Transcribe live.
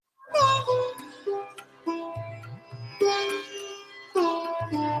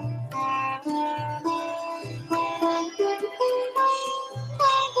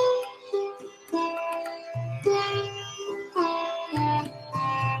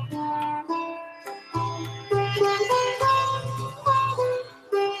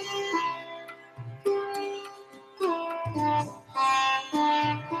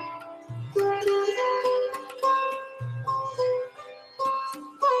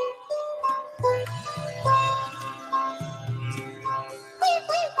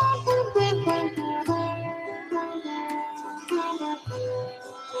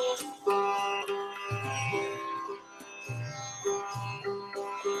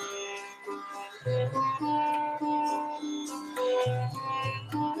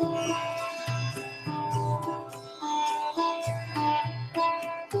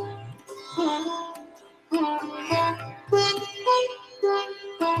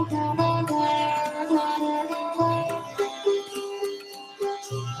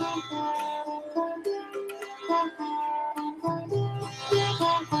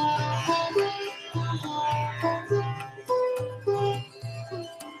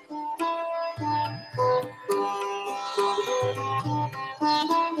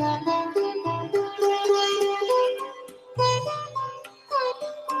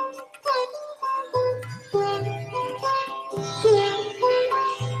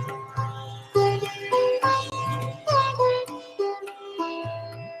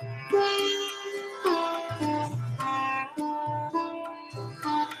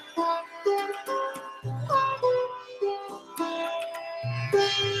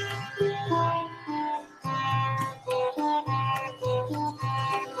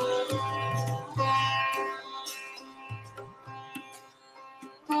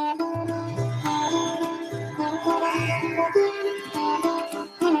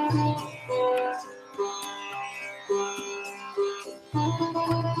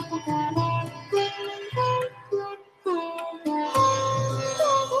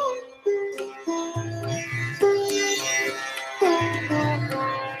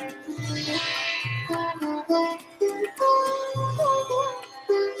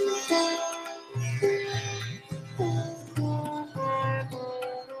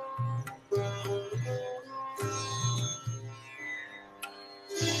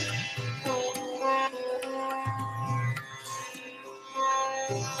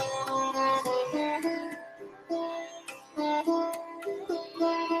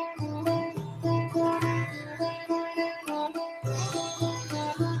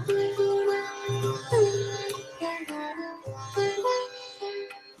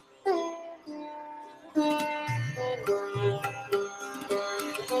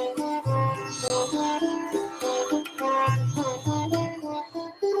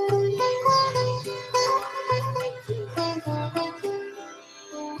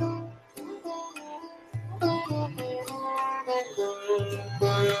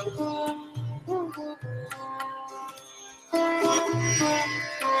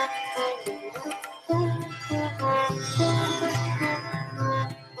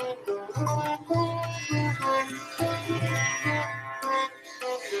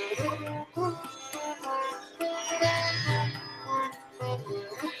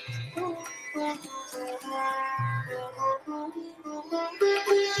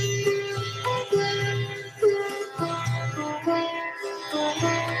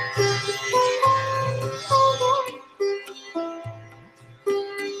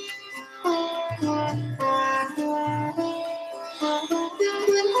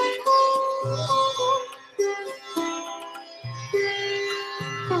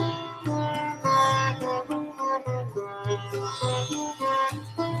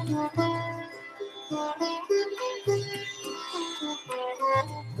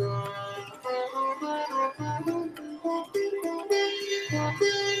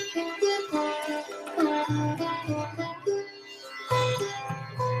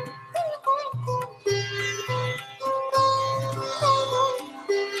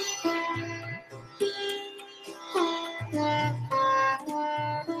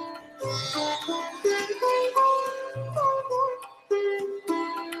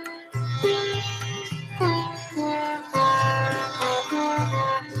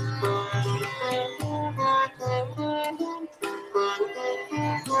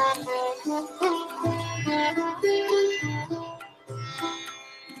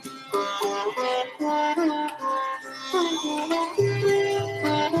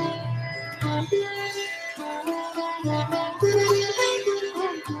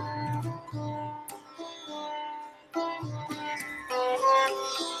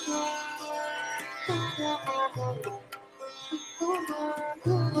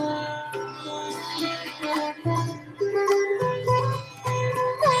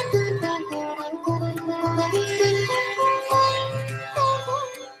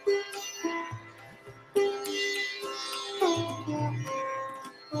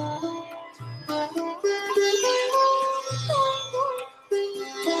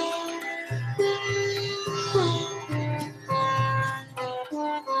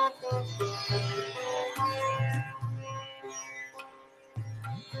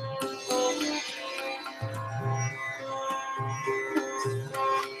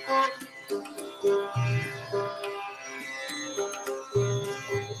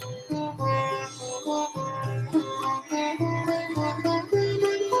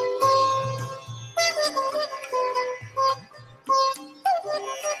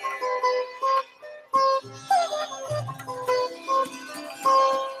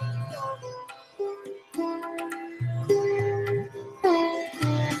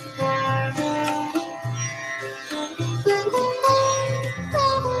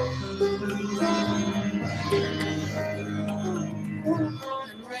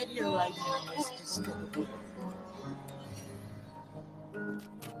right here, right now. Let's just get a breath.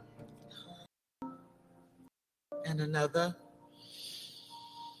 And another.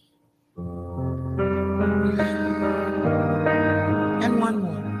 And one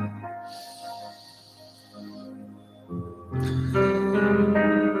more.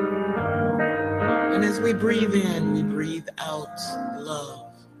 And as we breathe in, we breathe out love.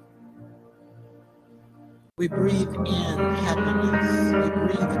 We breathe in happiness. We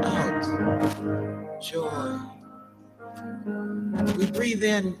breathe out joy. We breathe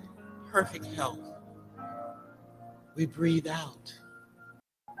in perfect health. We breathe out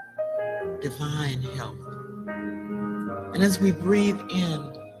divine health. And as we breathe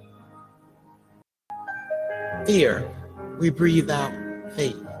in fear, we breathe out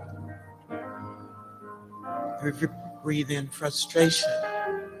faith. We breathe in frustration.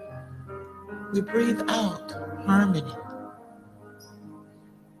 We breathe out harmony.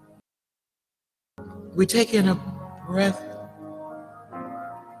 We take in a breath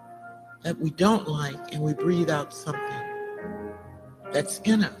that we don't like and we breathe out something that's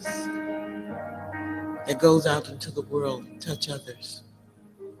in us that goes out into the world and touch others.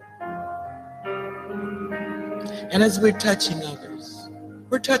 And as we're touching others,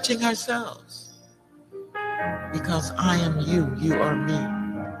 we're touching ourselves. Because I am you, you are me.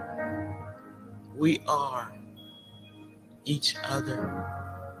 We are each other.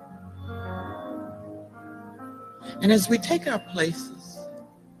 And as we take our places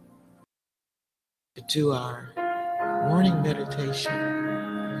to do our morning meditation,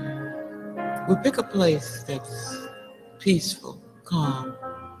 we pick a place that's peaceful, calm,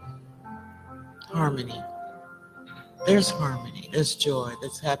 harmony. There's harmony, there's joy,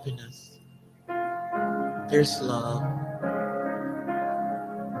 there's happiness, there's love.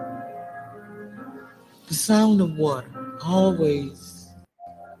 The sound of water always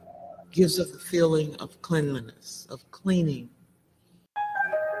gives us a feeling of cleanliness, of cleaning,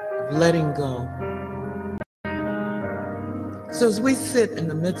 of letting go. So as we sit in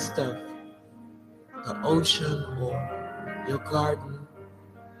the midst of the ocean or your garden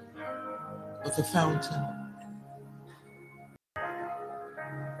or the fountain,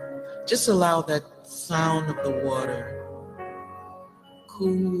 just allow that sound of the water,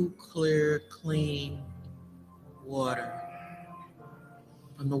 cool, clear, clean water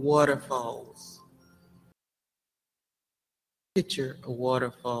from the waterfalls. Picture a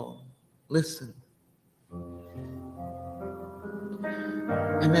waterfall. Listen.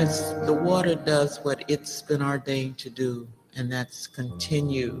 And as the water does what it's been ordained to do, and that's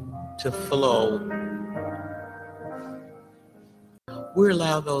continue to flow, we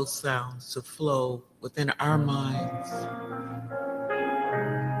allow those sounds to flow within our minds,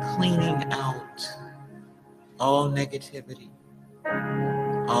 cleaning out all negativity,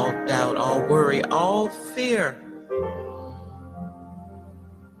 all doubt, all worry, all fear.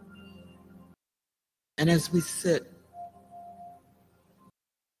 And as we sit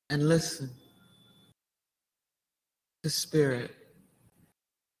and listen to spirit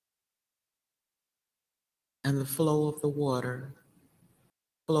and the flow of the water,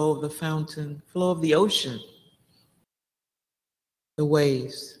 flow of the fountain, flow of the ocean, the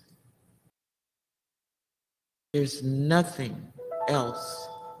waves, there's nothing else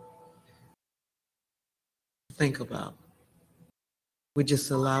to think about. We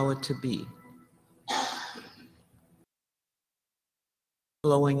just allow it to be.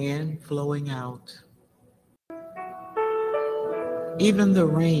 Flowing in, flowing out. Even the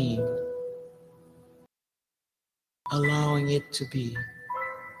rain, allowing it to be.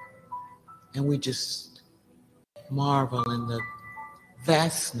 And we just marvel in the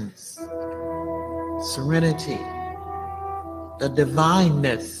vastness, serenity, the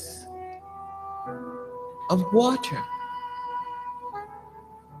divineness of water.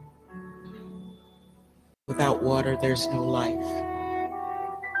 Without water, there's no life.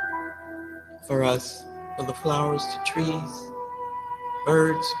 For us, for the flowers, the trees,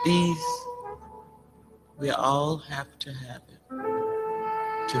 birds, bees, we all have to have it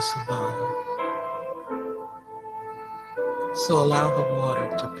to survive. So allow the water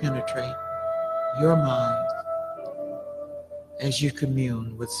to penetrate your mind as you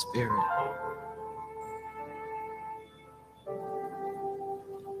commune with spirit.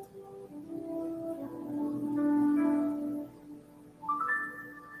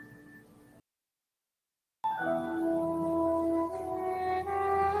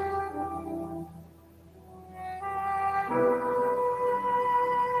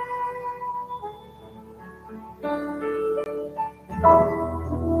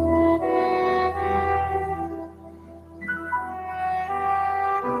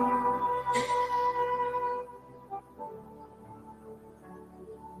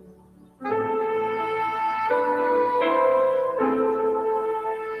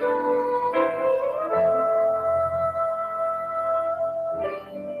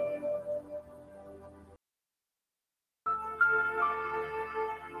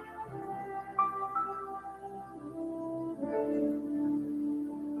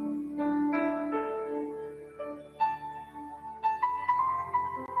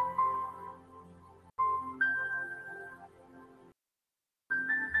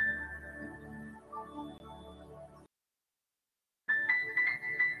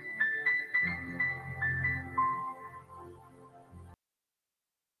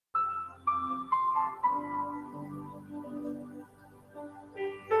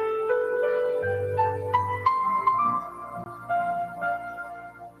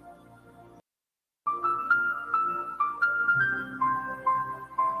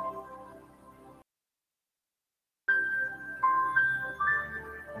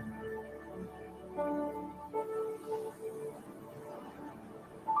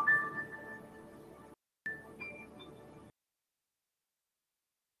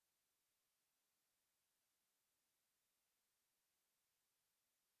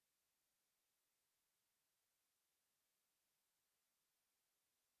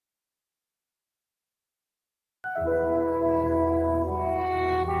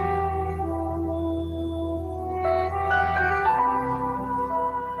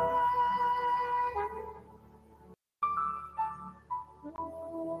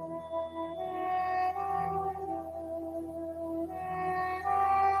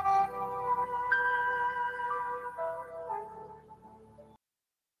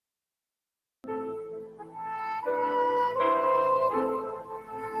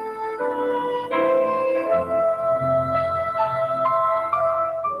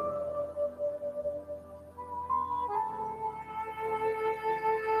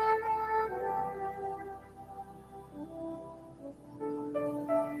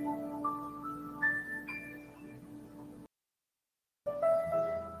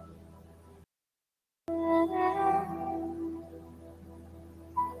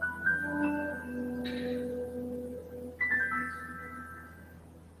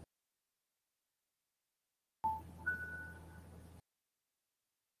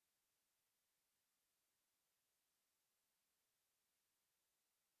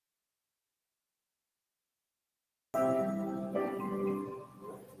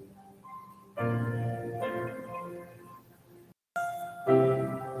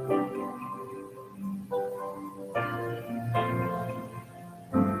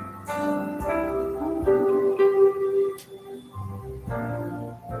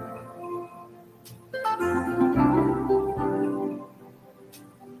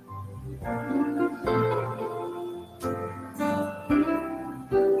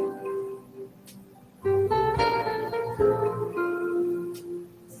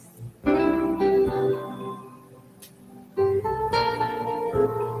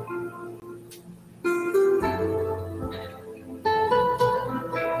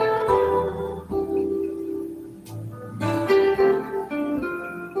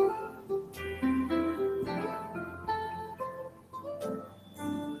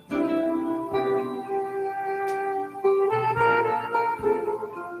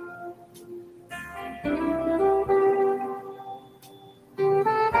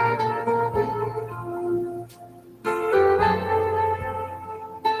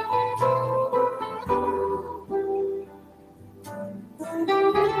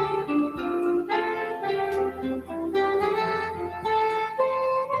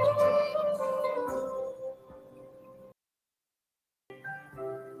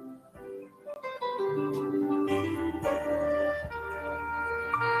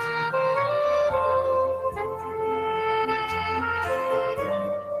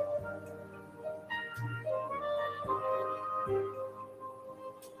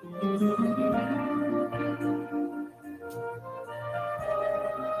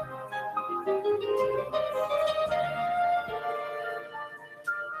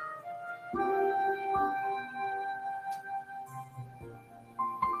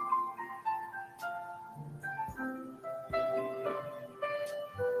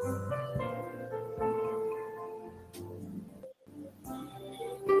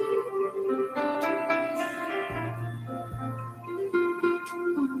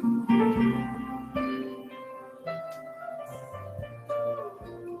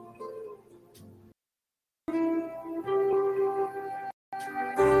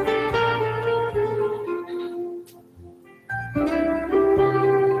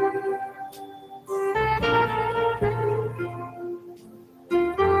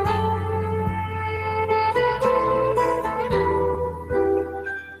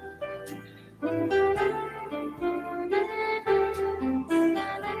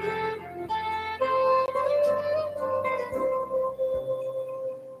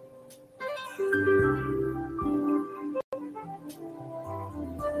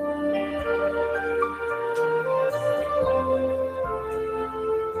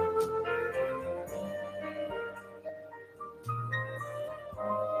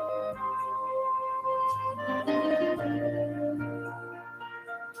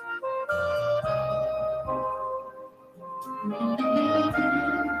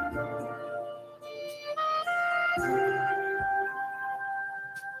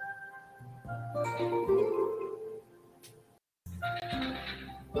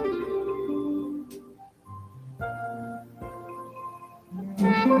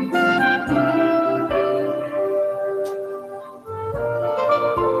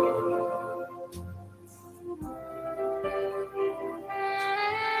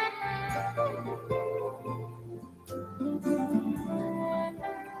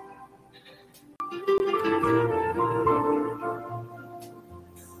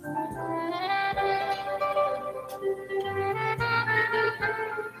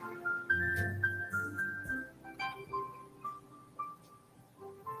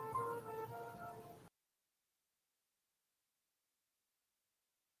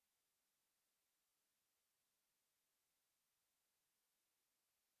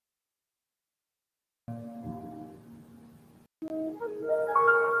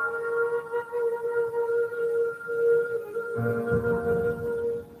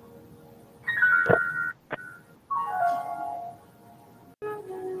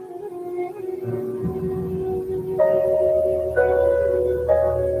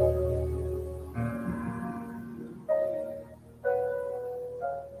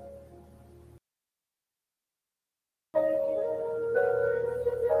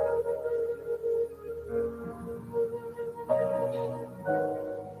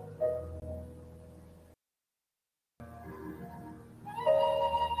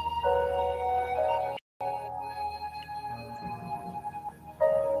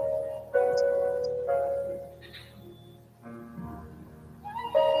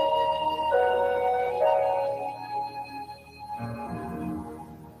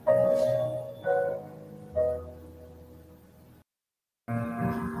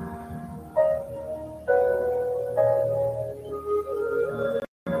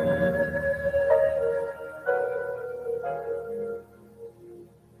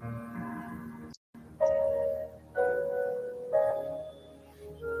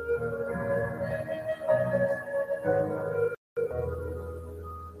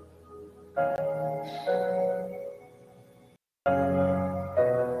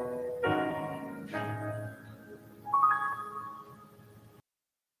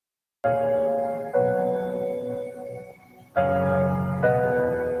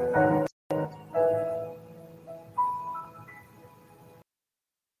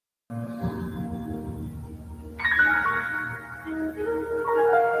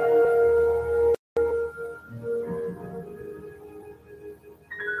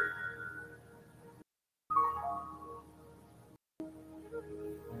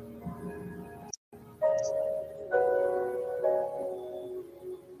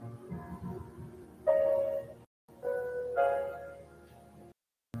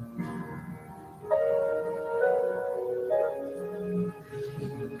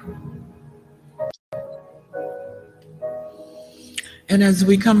 And as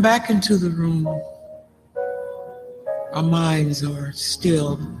we come back into the room, our minds are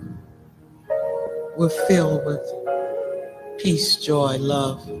still, we're filled with peace, joy,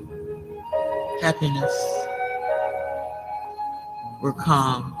 love, happiness. We're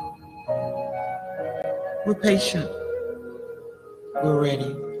calm. We're patient. We're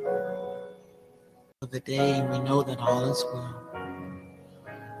ready for the day, and we know that all is well.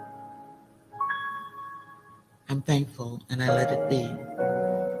 I'm thankful, and I let it be.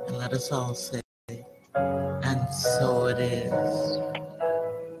 And let us all say, and so it is.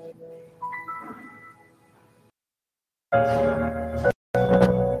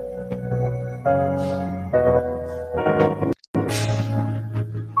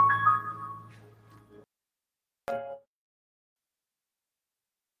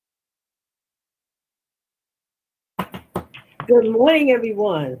 Good morning,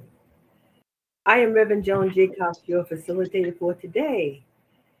 everyone. I am Reverend Joan Jacobs, your facilitator for today,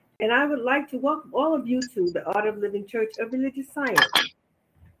 and I would like to welcome all of you to the Art of Living Church of Religious Science.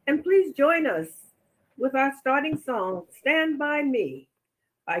 And please join us with our starting song, Stand By Me,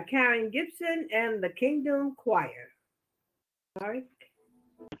 by Karen Gibson and the Kingdom Choir. All right.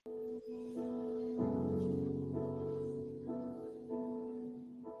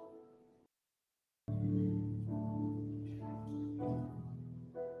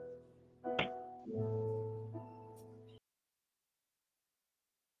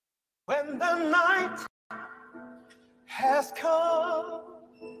 When the night has come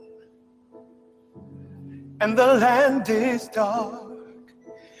and the land is dark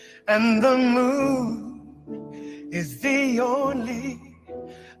and the moon is the only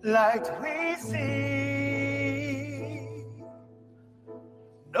light we see.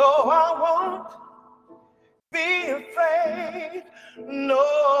 No, I won't be afraid. No,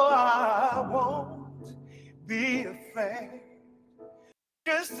 I won't be afraid.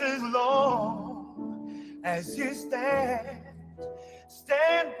 Just as long as you stand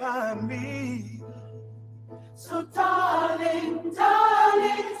by me. So darling,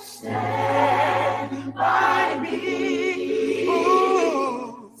 darling, stand by me.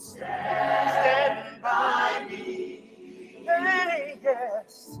 Ooh, stand by me. Hey,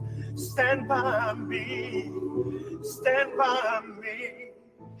 yes, stand by me. Stand by me.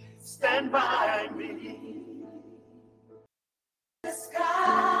 Stand by me. The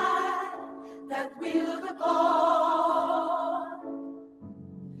sky that we look upon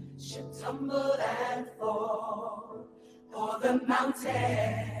should tumble and fall, or the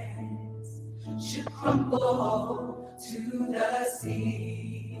mountains should crumble to the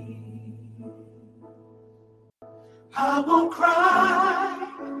sea. I won't cry,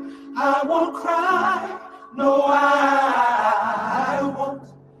 no, I won't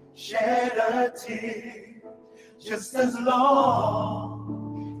shed a tear. Just as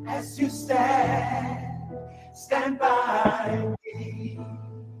long as you stand by me.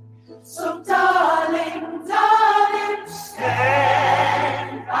 So darling, darling,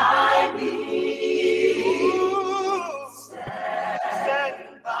 stand by me. Ooh,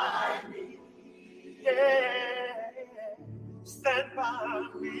 stand by me. Yeah, stand by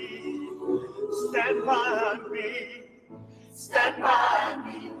me. Stand by me. Stand by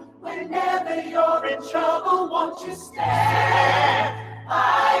me. Whenever you're in trouble, won't you stand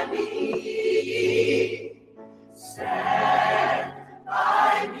by me? Stand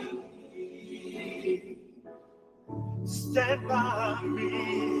by me. Stand by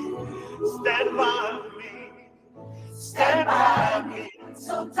me. Stand by me. Stand by me.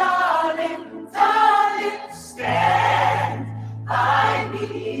 So darling, darling, stand by me.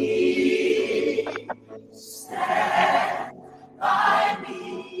 Stand by me.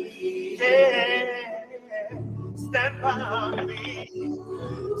 Yeah, stand by me,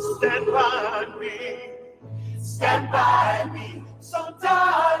 stand by me, stand by me. So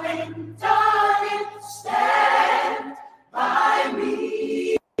darling, darling.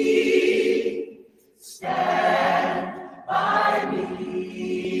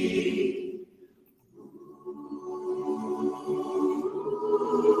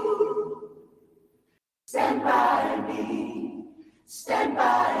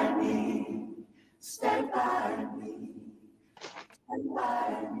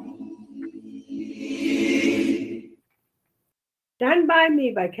 by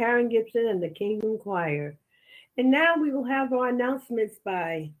Me by Karen Gibson and the Kingdom Choir. And now we will have our announcements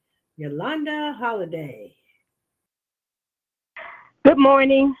by Yolanda Holiday. Good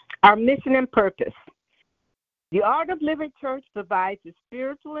morning. Our mission and purpose. The Art of Living Church provides a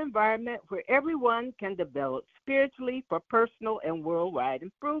spiritual environment where everyone can develop spiritually for personal and worldwide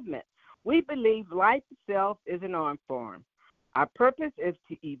improvement. We believe life itself is an art form. Our purpose is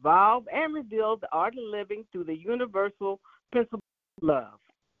to evolve and reveal the art of living through the universal principle of love.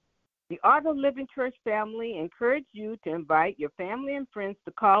 The Art of Living Church family encourage you to invite your family and friends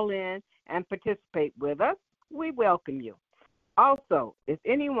to call in and participate with us. We welcome you. Also, if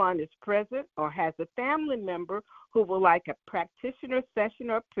anyone is present or has a family member who would like a practitioner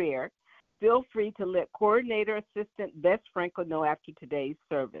session or prayer, feel free to let Coordinator Assistant Bess Frankel know after today's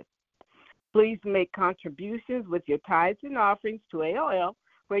service. Please make contributions with your tithes and offerings to AOL,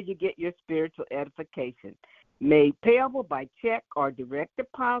 where you get your spiritual edification. Made payable by check or direct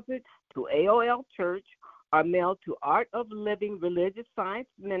deposit to AOL Church, or mailed to Art of Living Religious Science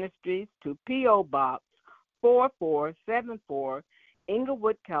Ministries to P.O. Box 4474,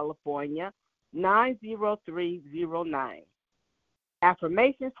 Inglewood, California, 90309.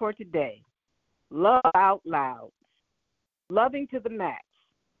 Affirmations for today. Love out loud. Loving to the max.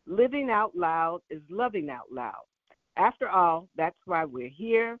 Living out loud is loving out loud. After all, that's why we're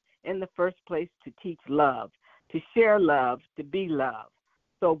here in the first place, to teach love, to share love, to be love.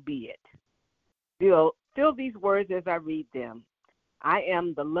 So be it. Feel these words as I read them. I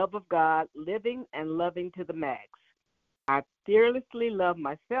am the love of God, living and loving to the max. I fearlessly love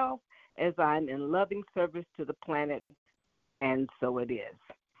myself as I'm in loving service to the planet, and so it is.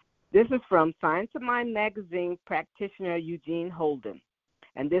 This is from Science of Mind magazine practitioner Eugene Holden.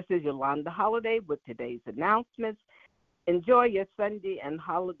 And this is Yolanda Holiday with today's announcements. Enjoy your Sunday and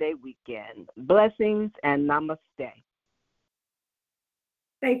holiday weekend. Blessings and namaste.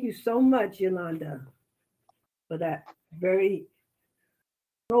 Thank you so much, Yolanda, for that very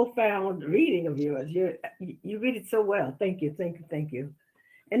profound reading of yours. You read it so well. Thank you, thank you, thank you.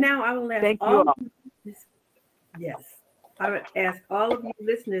 And now I will ask Yes, I would ask all of you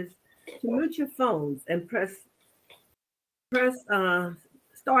listeners to mute your phones and press *6.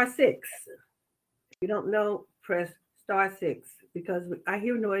 If you don't know, press *6 because I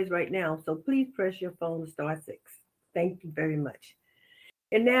hear noise right now. So please press your phone *6. Thank you very much.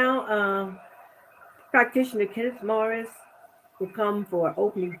 And now, practitioner Kenneth Morris will come for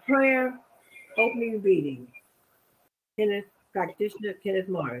opening prayer, opening reading. Practitioner Kenneth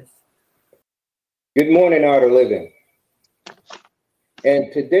Morris. Good morning, Art of Living.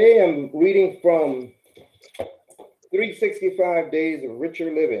 And today I'm reading from 365 Days of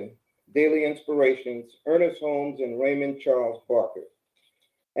Richer Living, Daily Inspirations, Ernest Holmes and Raymond Charles Barker.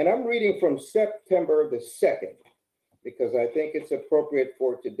 And I'm reading from September the 2nd, because I think it's appropriate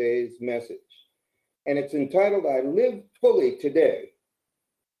for today's message. And it's entitled, I Live Fully Today.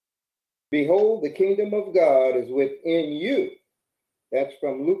 Behold, the kingdom of God is within you. That's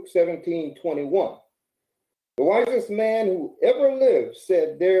from Luke 17:21. The wisest man who ever lived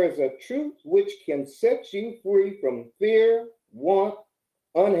said, there is a truth which can set you free from fear, want,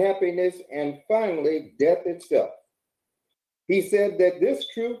 unhappiness, and finally, death itself. He said that this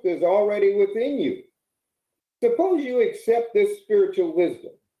truth is already within you. Suppose you accept this spiritual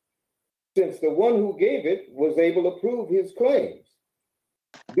wisdom, since the one who gave it was able to prove his claims.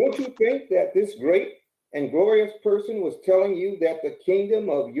 Don't you think that this great and glorious person was telling you that the kingdom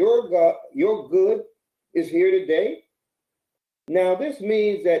of your God, your good, is here today? Now, this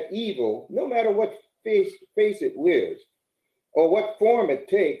means that evil, no matter what face it wears, or what form it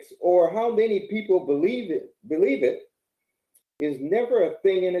takes, or how many people believe it, is never a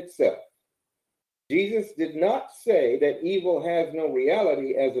thing in itself. Jesus did not say that evil has no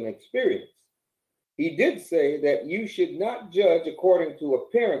reality as an experience. He did say that you should not judge according to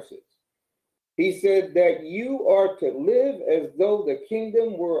appearances. He said that you are to live as though the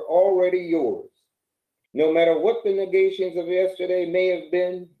kingdom were already yours. No matter what the negations of yesterday may have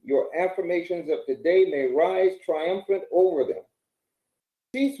been, your affirmations of today may rise triumphant over them.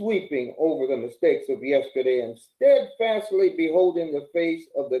 Cease weeping over the mistakes of yesterday and steadfastly beholding the face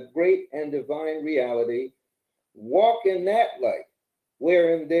of the great and divine reality. Walk in that light,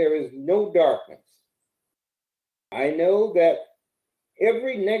 wherein there is no darkness. I know that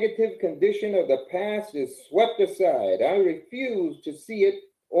every negative condition of the past is swept aside. I refuse to see it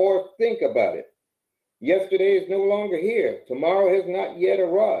or think about it. Yesterday is no longer here. Tomorrow has not yet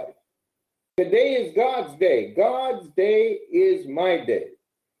arrived. Today is God's day. God's day is my day.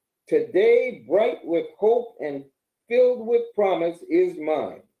 Today, bright with hope and filled with promise, is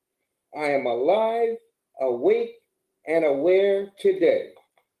mine. I am alive, awake, and aware today.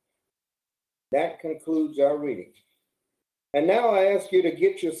 That concludes our reading. And now I ask you to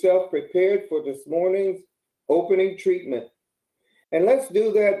get yourself prepared for this morning's opening treatment. And let's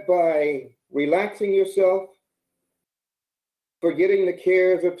do that by relaxing yourself, forgetting the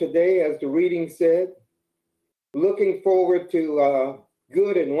cares of today, as the reading said, looking forward to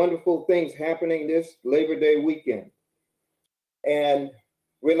good and wonderful things happening this Labor Day weekend. And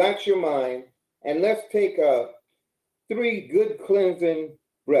relax your mind, and let's take 3 good cleansing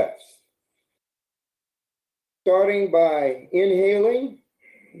breaths. Starting by inhaling,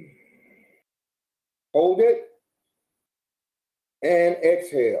 hold it, and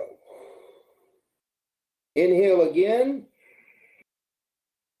exhale. Inhale again,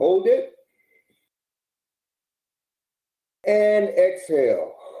 hold it, and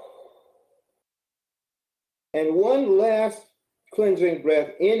exhale. And one last cleansing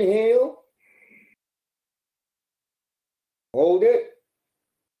breath. Inhale, hold it,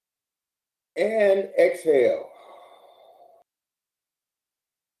 and exhale.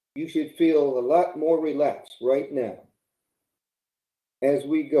 You should feel a lot more relaxed right now as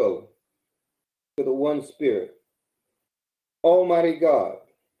we go to the one Spirit. Almighty God,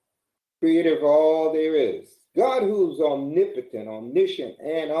 creator of all there is, God who's omnipotent, omniscient,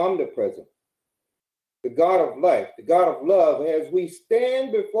 and omnipresent, the God of life, the God of love, as we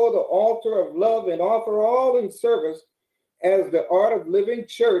stand before the altar of love and offer all in service as the Art of Living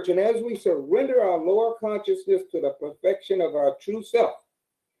Church, and as we surrender our lower consciousness to the perfection of our true self,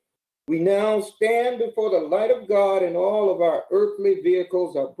 we now stand before the light of God, and all of our earthly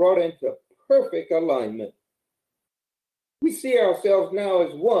vehicles are brought into perfect alignment. We see ourselves now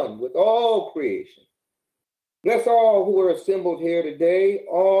as one with all creation. Bless all who are assembled here today,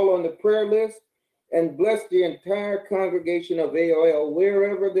 all on the prayer list, and bless the entire congregation of AOL,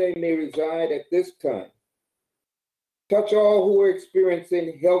 wherever they may reside at this time. Touch all who are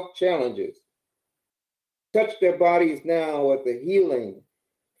experiencing health challenges. Touch their bodies now with the healing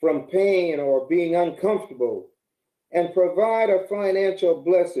from pain or being uncomfortable, and provide a financial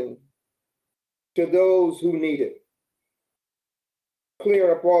blessing to those who need it.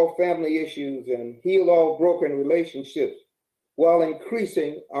 Clear up all family issues and heal all broken relationships while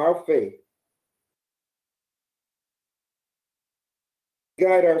increasing our faith.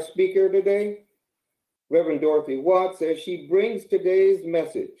 Guide our speaker today, Reverend Dorothy Watts, as she brings today's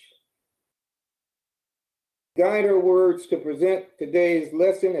message. Guide her words to present today's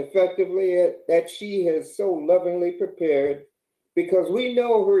lesson effectively that she has so lovingly prepared, because we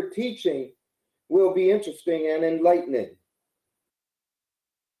know her teaching will be interesting and enlightening.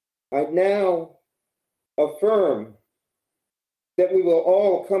 I now affirm that we will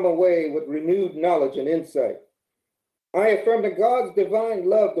all come away with renewed knowledge and insight. I affirm that God's divine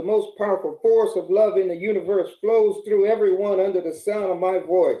love, the most powerful force of love in the universe, flows through everyone under the sound of my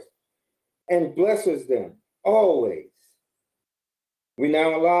voice and blesses them always. We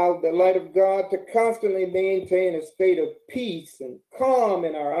now allow the light of God to constantly maintain a state of peace and calm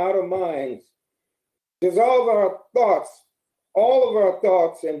in our outer minds. Dissolve our thoughts, all of our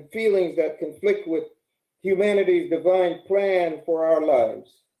thoughts and feelings that conflict with humanity's divine plan for our lives.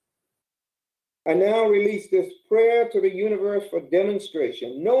 I now release this prayer to the universe for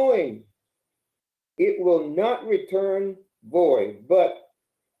demonstration, knowing it will not return void, but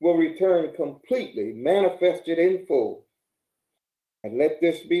will return completely manifested in full. And let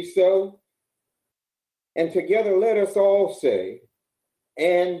this be so. And together let us all say,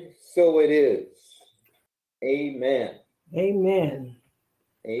 and so it is. Amen. Amen.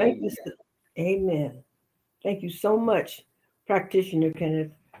 Amen. Thank you. Amen. Thank you so much, Practitioner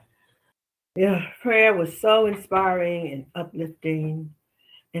Kenneth. Yeah, prayer was so inspiring and uplifting.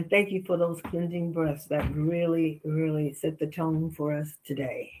 And thank you for those cleansing breaths that really, really set the tone for us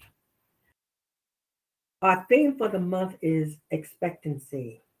today. Our theme for the month is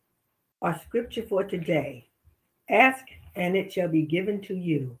expectancy. Our scripture for today: ask and it shall be given to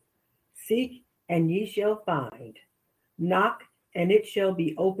you. Seek and ye shall find. Knock and it shall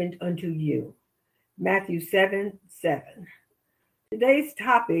be opened unto you. Matthew 7:7. Today's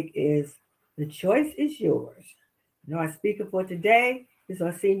topic is the choice is yours. And our speaker for today is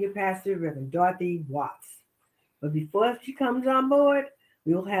our senior pastor, Reverend Dorothy Watts. But before she comes on board,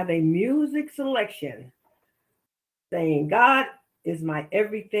 we will have a music selection saying God is My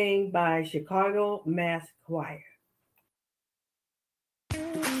Everything by Chicago Mass Choir.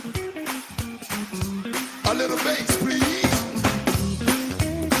 A little bass, please.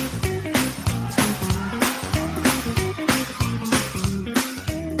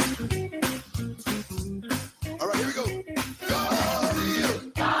 All right, here we go. God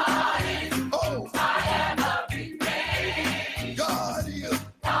is. Oh. I am everything.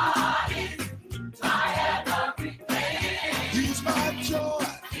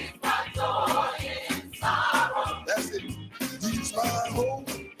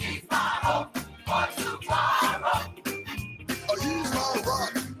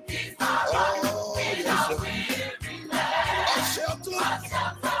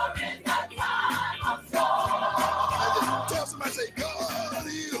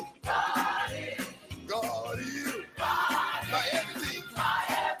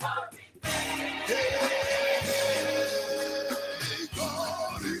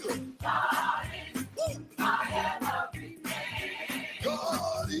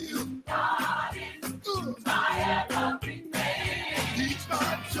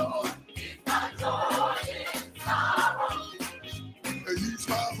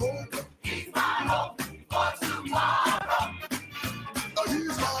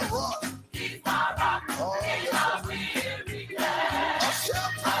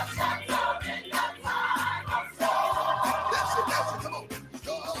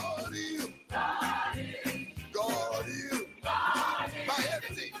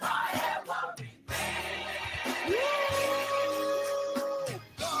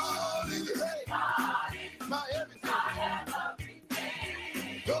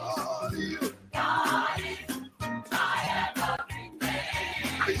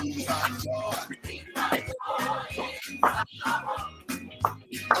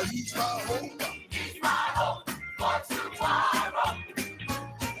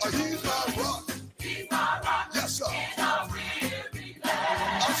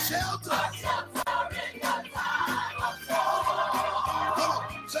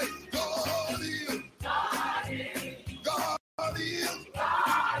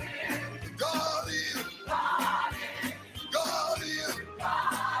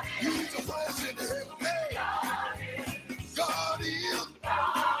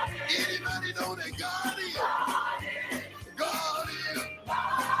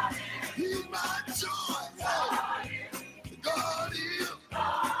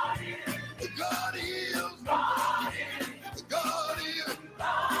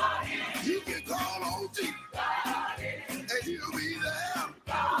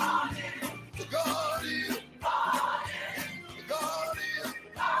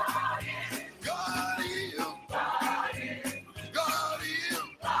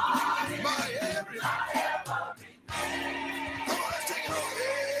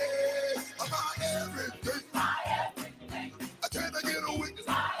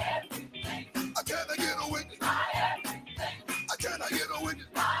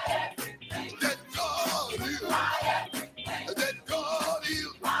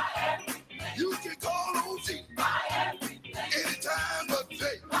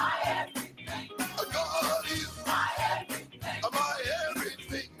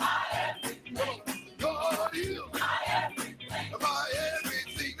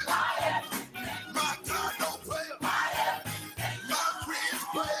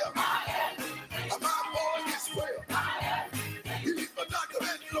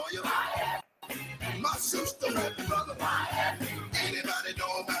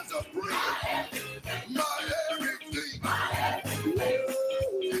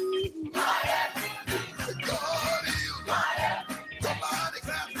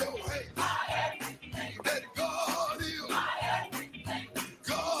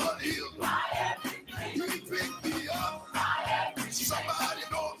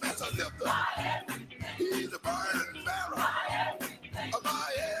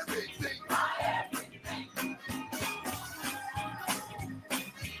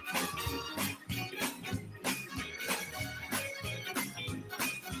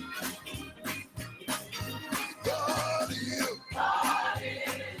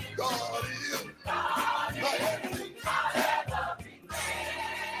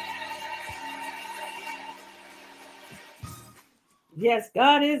 Yes,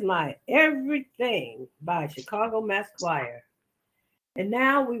 God is my everything by Chicago Mass Choir. And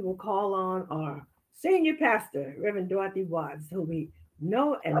now we will call on our senior pastor, Reverend Dorothy Watts, who we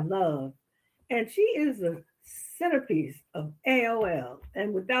know and love. And she is the centerpiece of AOL.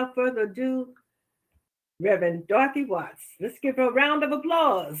 And without further ado, Reverend Dorothy Watts. Let's give her a round of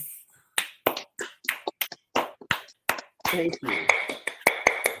applause. Thank you.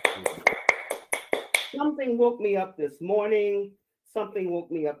 Something woke me up this morning.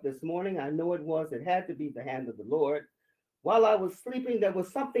 I know it was. It had to be the hand of the Lord. While I was sleeping, there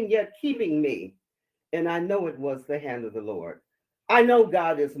was something yet keeping me. And I know it was the hand of the Lord. I know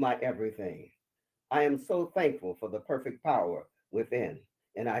God is my everything. I am so thankful for the perfect power within.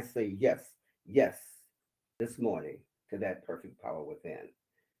 And I say yes, yes, this morning to that perfect power within.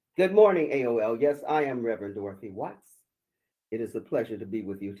 Good morning, AOL. Yes, I am Reverend Dorothy Watts. It is a pleasure to be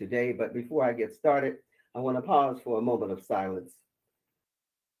with you today. But before I get started, I want to pause for a moment of silence.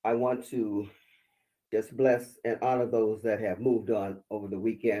 I want to just bless and honor those that have moved on over the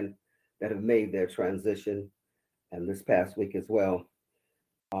weekend, that have made their transition, and this past week as well.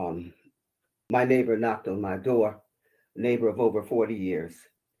 My neighbor knocked on my door, neighbor of over 40 years,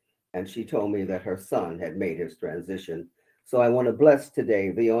 and she told me that her son had made his transition So I want to bless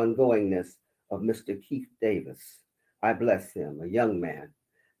today the ongoingness of Mr. Keith Davis. I bless him, a young man.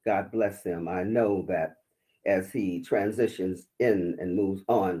 God bless him. I know that as he transitions in and moves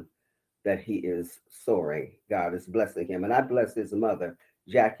on, that he is soaring. God is blessing him. And I bless his mother,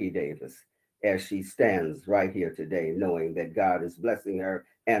 Jackie Davis, as she stands right here today, knowing that God is blessing her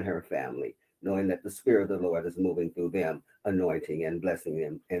and her family, knowing that the Spirit of the Lord is moving through them, anointing and blessing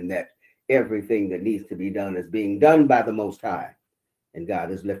them, and that everything that needs to be done is being done by the Most High. And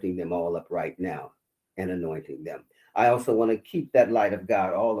God is lifting them all up right now and anointing them. I also want to keep that light of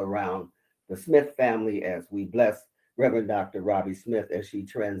God all around the Smith family as we bless Reverend Dr. Robbie Smith as she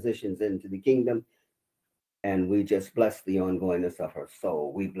transitions into the kingdom. And we just bless the ongoingness of her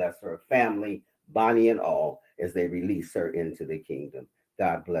soul. We bless her family, Bonnie and all, as they release her into the kingdom.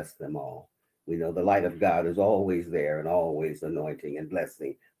 God bless them all. We know the light of God is always there and always anointing and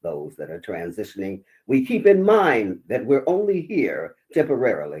blessing those that are transitioning. We keep in mind that we're only here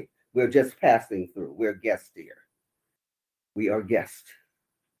temporarily. We're just passing through. We're guests here. We are guests.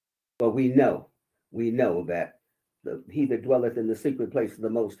 But we know that he that dwelleth in the secret place of the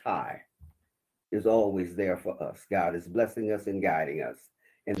Most High is always there for us. God is blessing us and guiding us.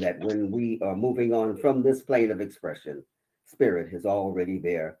 And that when we are moving on from this plane of expression, Spirit is already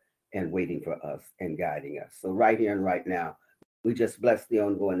there and waiting for us and guiding us. So right here and right now, we just bless the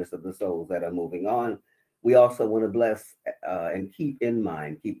ongoingness of the souls that are moving on. We also want to bless and keep in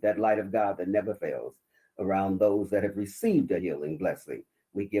mind, keep that light of God that never fails around those that have received a healing blessing.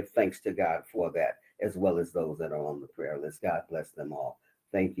 We give thanks to God for that, as well as those that are on the prayer list. God bless them all.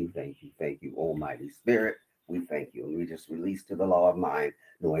 Thank you, Almighty Spirit. We thank you. And we just release to the law of mind,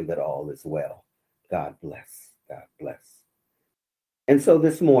 knowing that all is well. God bless. God bless. And so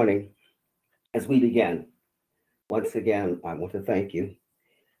this morning, as we begin, once again, I want to thank you.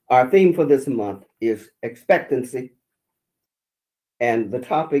 Our theme for this month is expectancy. And the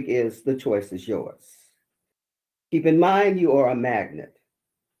topic is the choice is yours. Keep in mind you are a magnet.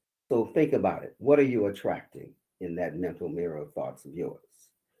 So think about it. What are you attracting in that mental mirror of thoughts of yours?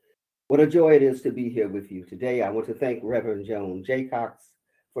 What a joy it is to be here with you today. I want to thank Reverend Joan Jaycox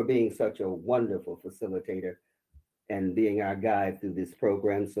for being such a wonderful facilitator and being our guide through this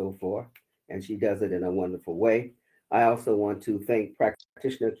program so far. And she does it in a wonderful way. I also want to thank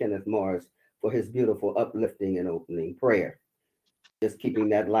practitioner Kenneth Morris for his beautiful uplifting and opening prayer. Just keeping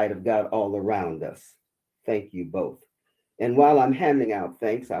that light of God all around us. Thank you both. And while I'm handing out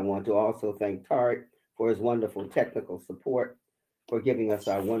thanks, I want to also thank Tariq for his wonderful technical support, for giving us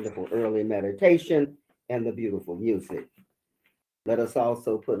our wonderful early meditation and the beautiful music. Let us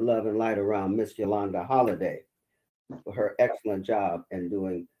also put love and light around Miss Yolanda Holiday for her excellent job in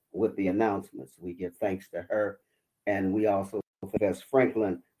doing with the announcements. We give thanks to her. And we also thank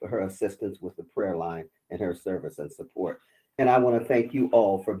Franklin for her assistance with the prayer line and her service and support. And I want to thank you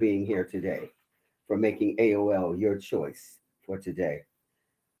all for being here today, for making AOL your choice for today.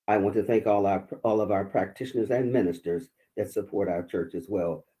 I want to thank all of our practitioners and ministers that support our church as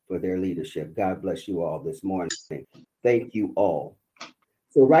well for their leadership. God bless you all this morning. Thank you all.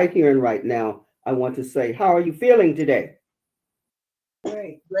 So right here and right now, I want to say, how are you feeling today?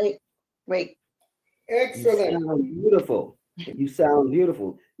 Great. Excellent. You sound beautiful. You sound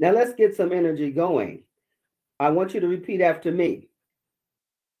beautiful. Now let's get some energy going. I want you to repeat after me.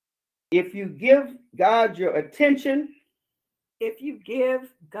 If you give God your attention, If you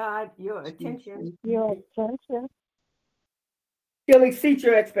give God your attention, Your attention. He'll exceed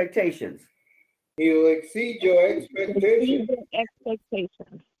your expectations. He'll exceed your expectations.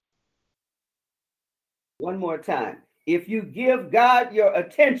 Expectations. One more time. If you give God your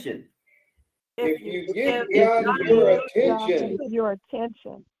attention, If you give If God you your give God attention, your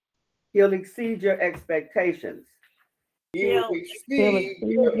attention, He'll exceed your expectations. He'll He'll exceed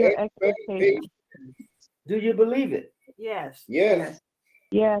exceed your your expectations. expectations. Do you believe it? yes. Yes,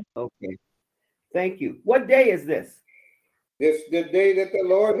 Yes, Okay. Thank you. What day is this? this is the day that the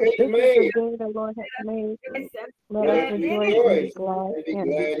Lord has this is made. the day the Lord has made. Let Let us us rejoice and be glad and be in it.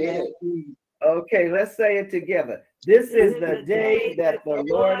 glad in it. Okay, let's say it together. This is the day that the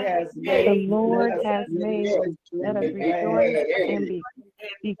Lord has The made. Lord Let us has made. rejoice Let us and be rejoice glad in and it.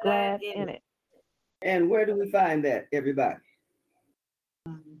 be glad in it. And where do we find that, everybody?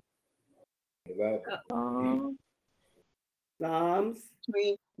 Um, Psalms.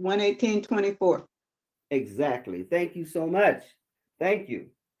 118:24. Exactly. Thank you so much. Thank you.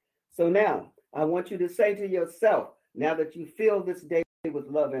 So now I want you to say to yourself, now that you fill this day with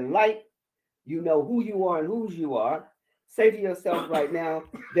love and light, you know who you are and whose you are. Say to yourself right now,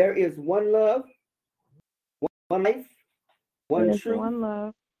 there is one love, one life, one there's truth, one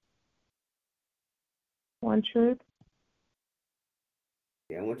love, one truth,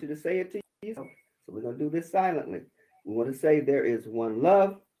 I want you to say it to yourself. So we're going to do this silently. We want to say there is one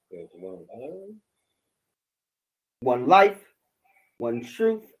love, There's one God, one life, one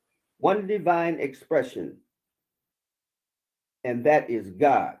truth, one divine expression, and that is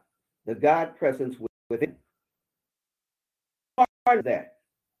God, the God presence within.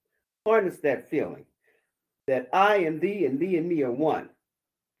 Harness that feeling that I and thee and me are one.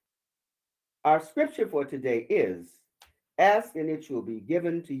 Our scripture for today is, ask and it shall be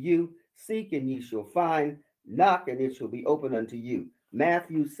given to you, seek and ye shall find, knock and it shall be opened unto you.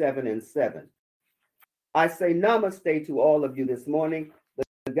 Matthew 7:7. I say namaste to all of you this morning.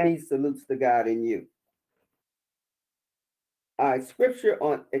 The God salutes the God in you. Our scripture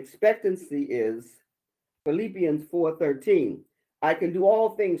on expectancy is Philippians 4:13. I can do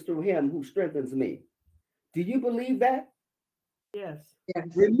all things through him who strengthens me. Do you believe that? Yes.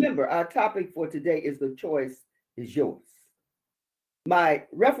 Remember, our topic for today is the choice is yours. My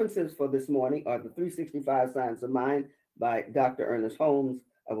references for this morning are the 365 Science of Mind by Dr. Ernest Holmes.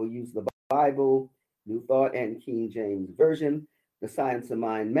 I will use the Bible, New Thought and King James Version, the Science of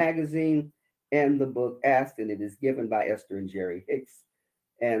Mind magazine, and the book Asked and It Is Given by Esther and Jerry Hicks,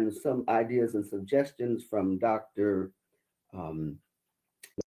 and some ideas and suggestions from Dr.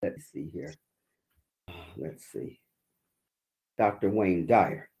 Let's see here. Dr. Wayne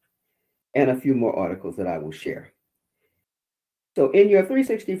Dyer, and a few more articles that I will share. So in your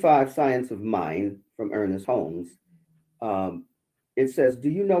 365 Science of Mind from Ernest Holmes, it says, do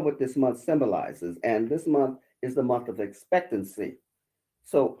you know what this month symbolizes? And this month is the month of expectancy.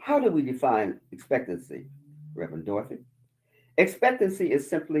 So how do we define expectancy, Reverend Dorothy? Expectancy is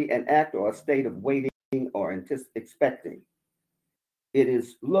simply an act or a state of waiting or expecting. It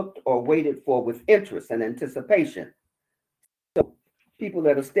is looked or waited for with interest and anticipation. So people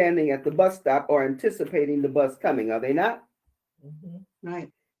that are standing at the bus stop are anticipating the bus coming, are they not? Mm-hmm.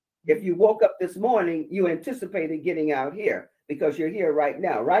 Right. If you woke up this morning, you anticipated getting out here because you're here right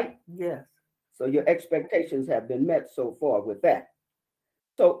now, right? Yes. So your expectations have been met so far with that.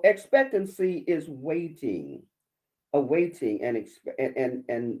 So expectancy is waiting, awaiting,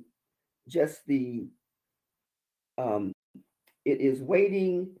 and just the it is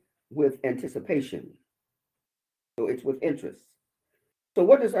waiting with anticipation. So it's with interest. So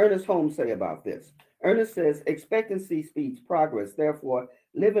what does Ernest Holmes say about this? Ernest says expectancy speeds progress. Therefore,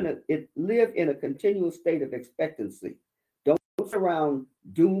 live in a continual state of expectancy. Don't surround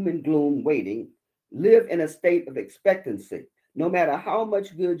doom and gloom waiting. Live in a state of expectancy. No matter how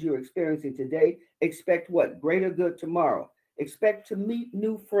much good you're experiencing today, expect what? Greater good tomorrow. Expect to meet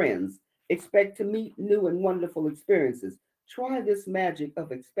new friends. Expect to meet new and wonderful experiences. Try this magic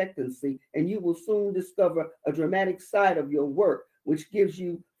of expectancy, and you will soon discover a dramatic side of your work, which gives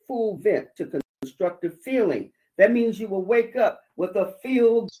you full vent to constructive feeling. That means you will wake up with a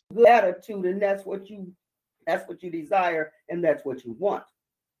feel-good attitude, and that's what you desire, and that's what you want.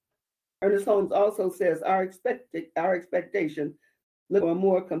 Ernest Holmes also says our expectation look for a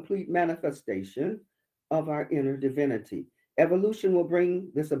more complete manifestation of our inner divinity. Evolution will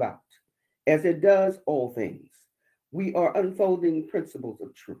bring this about, as it does all things. We are unfolding principles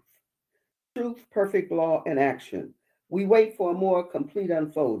of truth, perfect law, and action. We wait for a more complete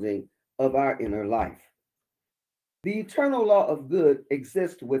unfolding of our inner life. The eternal law of good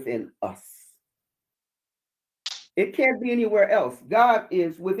exists within us. It can't be anywhere else. God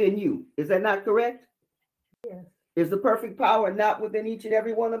is within you. Is that not correct? Yes. Is the perfect power not within each and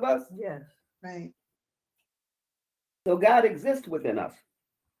every one of us? Yes. Right. So God exists within us.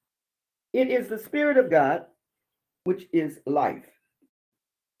 It is the Spirit of God, which is life,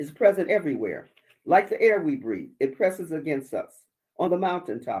 is present everywhere. Like the air we breathe, it presses against us on the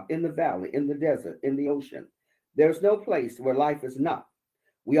mountaintop, in the valley, in the desert, in the ocean. There's no place where life is not.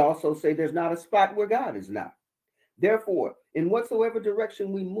 We also say there's not a spot where God is not. Therefore, in whatsoever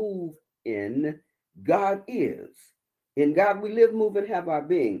direction we move in, God is. In God we live, move, and have our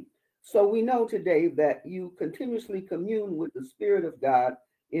being. So we know today that you continuously commune with the Spirit of God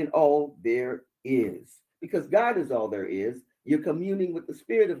in all there is. Because God is all there is, you're communing with the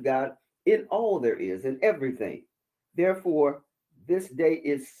Spirit of God in all there is, in everything. Therefore, this day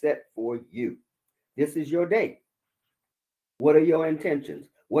is set for you. This is your day. What are your intentions?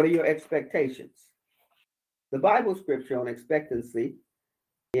 What are your expectations? The Bible scripture on expectancy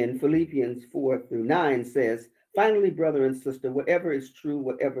in Philippians 4-9 says, finally, brother and sister, whatever is true,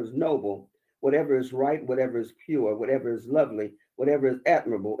 whatever is noble, whatever is right, whatever is pure, whatever is lovely, whatever is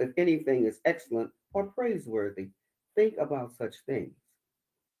admirable, if anything is excellent or praiseworthy, think about such things.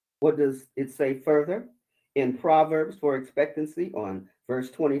 What does it say further? In Proverbs for expectancy on verse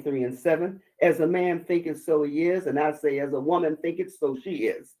 23 and 7, as a man thinketh, so he is, and I say, as a woman thinketh, so she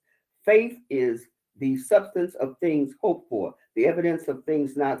is. Faith is the substance of things hoped for, the evidence of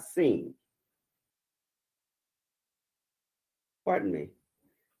things not seen. Pardon me.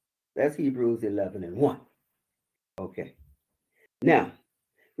 That's Hebrews 11 and 1. Okay. Now,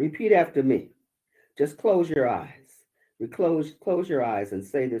 repeat after me. Just close your eyes. Close your eyes and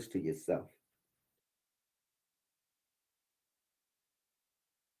say this to yourself.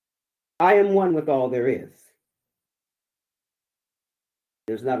 I am one with all there is.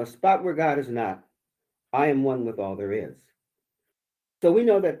 There's not a spot where God is not. I am one with all there is. So we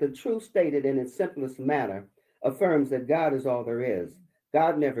know that the truth stated in its simplest manner affirms that God is all there is.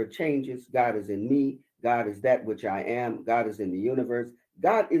 God never changes. God is in me. God is that which I am. God is in the universe.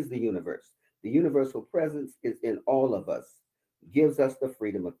 God is the universe. The universal presence is in all of us, gives us the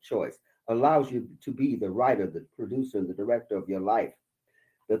freedom of choice, allows you to be the writer, the producer, and the director of your life.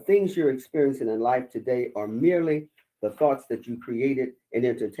 The things you're experiencing in life today are merely the thoughts that you created and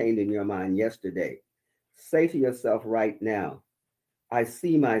entertained in your mind yesterday. Say to yourself right now, I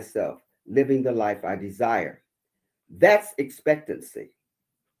see myself living the life I desire. That's expectancy.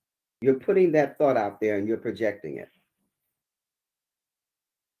 You're putting that thought out there and you're projecting it.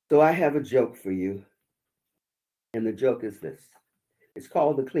 So I have a joke for you. And the joke is this. It's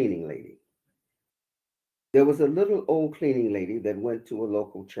called the cleaning lady. There was a little old cleaning lady that went to a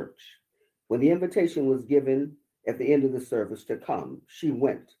local church. When the invitation was given at the end of the service to come, she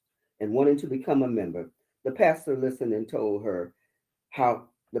went, and wanting to become a member, the pastor listened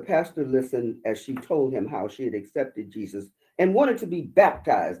as she told him how she had accepted Jesus and wanted to be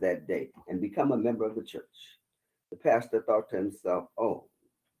baptized that day and become a member of the church. The pastor thought to himself, whoa,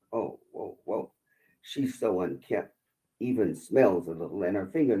 she's so unkempt, even smells a little, and her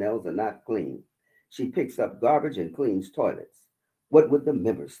fingernails are not clean. She picks up garbage and cleans toilets. What would the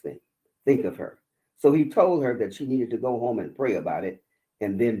members think of her? So he told her that she needed to go home and pray about it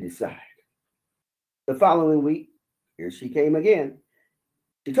and then decide. The following week, here she came again.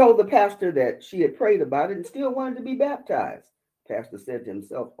 She told the pastor that she had prayed about it and still wanted to be baptized. The pastor said to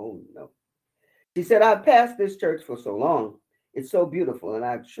himself, oh no. She said, I've passed this church for so long. It's so beautiful, and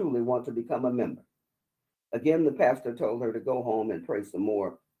I truly want to become a member. Again, the pastor told her to go home and pray some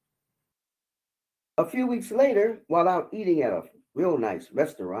more. A few weeks later, while out eating at a real nice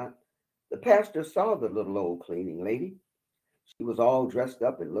restaurant, the pastor saw the little old cleaning lady. She was all dressed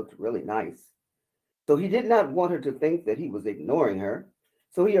up and looked really nice. So he did not want her to think that he was ignoring her.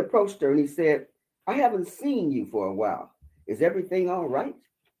 So he approached her and he said, I haven't seen you for a while. Is everything all right?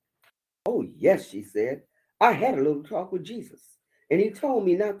 Oh, yes, she said. I had a little talk with Jesus, and he told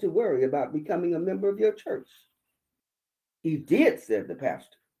me not to worry about becoming a member of your church. He did, said the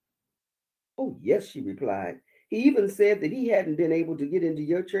pastor. Oh, yes, she replied. He even said that he hadn't been able to get into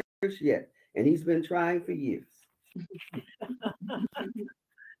your church yet, and he's been trying for years.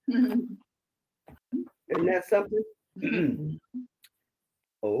 Isn't that something?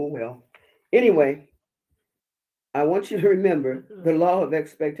 Oh, well. Anyway, I want you to remember the law of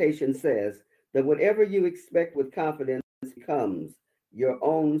expectation says that whatever you expect with confidence becomes your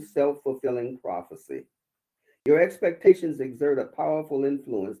own self-fulfilling prophecy. Your expectations exert a powerful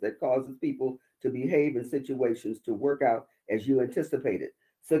influence that causes people to behave in situations to work out as you anticipated.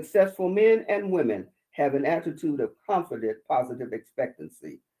 Successful men and women have an attitude of confident, positive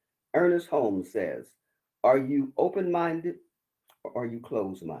expectancy. Ernest Holmes says, are you open-minded or are you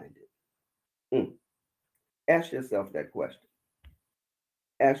closed-minded? Ask yourself that question.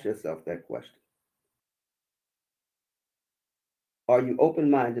 Ask yourself that question. Are you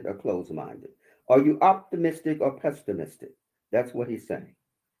open-minded or closed-minded? Are you optimistic or pessimistic? That's what he's saying.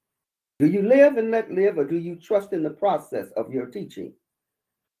 Do you live and let live, or do you trust in the process of your teaching?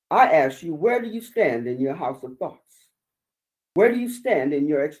 I ask you, where do you stand in your house of thoughts? Where do you stand in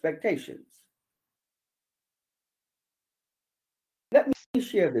your expectations? Let me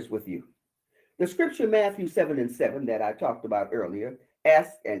share this with you. The scripture Matthew 7:7 that I talked about earlier,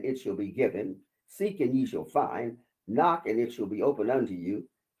 ask and it shall be given, seek and ye shall find, knock and it shall be opened unto you.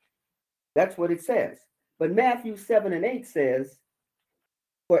 That's what it says. But Matthew 7:8 says,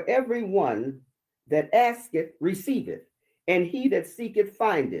 for everyone that asketh receiveth, and he that seeketh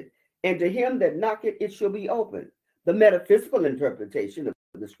findeth, and to him that knocketh it shall be opened. The metaphysical interpretation of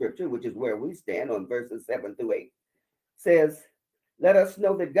the scripture, which is where we stand on verses 7-8, says, let us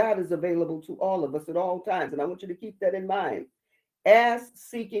know that God is available to all of us at all times. And I want you to keep that in mind. Ask,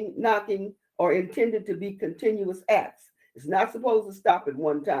 seeking, knocking are intended to be continuous acts. It's not supposed to stop at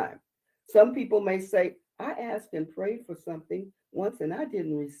one time. Some people may say, I asked and prayed for something once and I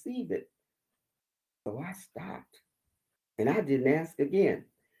didn't receive it. So I stopped and I didn't ask again.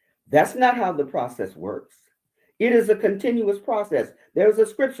 That's not how the process works. It is a continuous process. There's a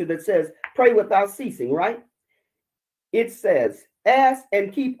scripture that says, pray without ceasing, right? It says, ask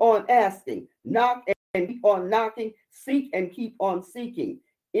and keep on asking, knock and keep on knocking, seek and keep on seeking.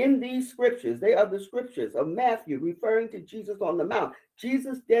 In these scriptures, they are the scriptures of Matthew referring to Jesus on the Mount,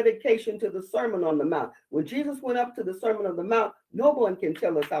 Jesus' dedication to the Sermon on the Mount. When Jesus went up to the Sermon on the Mount, no one can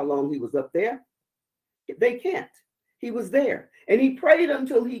tell us how long he was up there. They can't. He was there and he prayed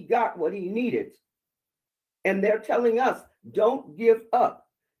until he got what he needed. And they're telling us, don't give up.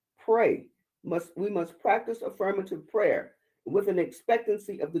 Pray. We must practice affirmative prayer with an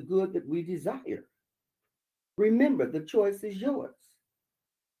expectancy of the good that we desire. Remember, the choice is yours.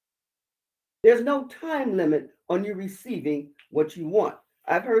 There's no time limit on you receiving what you want.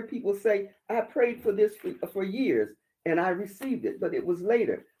 I've heard people say, I prayed for this for years and I received it, but it was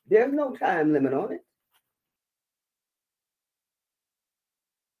later. There's no time limit on it.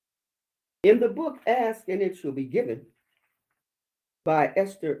 In the book, Ask and It Shall Be Given by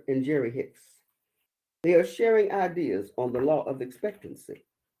Esther and Jerry Hicks, they are sharing ideas on the law of expectancy.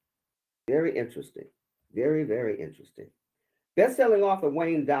 Very interesting. Very, very interesting. Best-selling author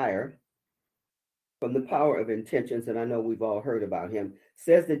Wayne Dyer, from The Power of Intentions, and I know we've all heard about him,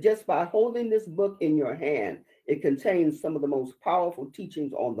 says that just by holding this book in your hand, it contains some of the most powerful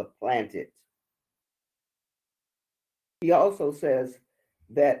teachings on the planet. He also says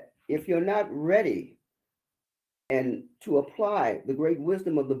that if you're not ready and to apply the great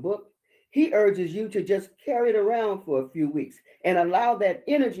wisdom of the book, he urges you to just carry it around for a few weeks and allow that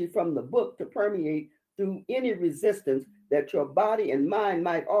energy from the book to permeate through any resistance that your body and mind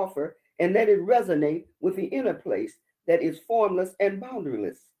might offer, and let it resonate with the inner place that is formless and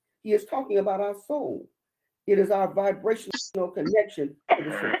boundaryless. He is talking about our soul. It is our vibrational connection to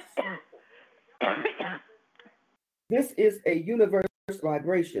the source. This is a universal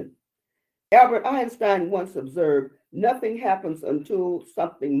vibration. Albert Einstein once observed, nothing happens until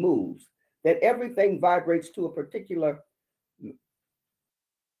something moves, that everything vibrates to a particular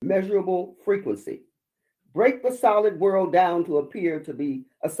measurable frequency. Break the solid world down to appear to be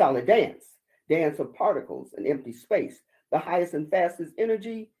a solid dance of particles and empty space. The highest and fastest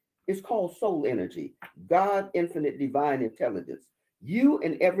energy is called soul energy, God, infinite divine intelligence. You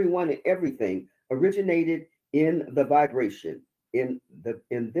and everyone and everything originated in the vibration, in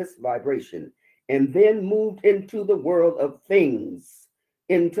this vibration, and then moved into the world of things,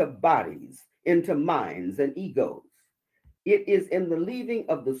 into bodies, into minds and egos. It is in the leaving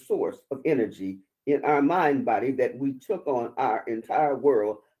of the source of energy in our mind body that we took on our entire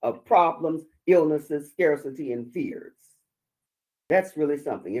world of problems, illnesses, scarcity, and fears. That's really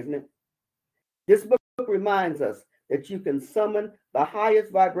something, isn't it? This book reminds us that you can summon the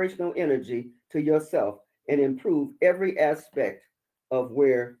highest vibrational energy to yourself and improve every aspect of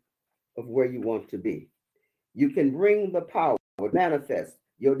where you want to be. You can bring the power, manifest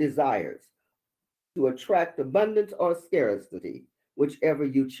your desires to attract abundance or scarcity, whichever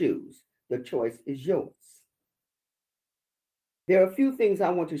you choose. The choice is yours. There are a few things I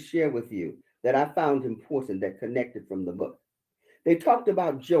want to share with you that I found important that connected from the book. They talked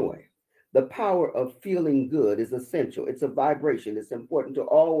about joy. The power of feeling good is essential. It's a vibration. It's important to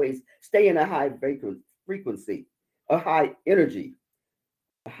always stay in a high frequency, a high energy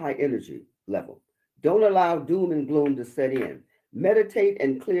level. Don't allow doom and gloom to set in. Meditate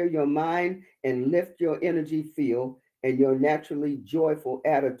and clear your mind and lift your energy field, and your naturally joyful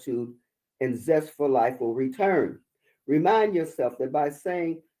attitude and zest for life will return. Remind yourself that by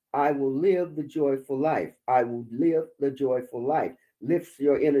saying, I will live the joyful life, I will live the joyful life, lifts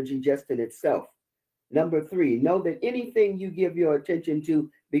your energy just in itself. Number 3, know that anything you give your attention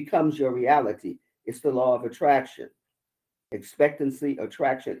to becomes your reality. It's the law of attraction. Expectancy,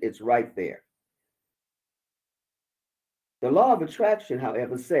 attraction, it's right there. The law of attraction,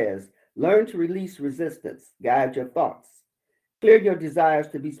 however, says, learn to release resistance, guide your thoughts, clear your desires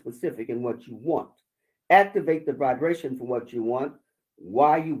to be specific in what you want, activate the vibration for what you want,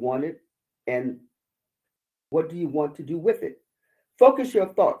 why you want it, and what do you want to do with it. Focus your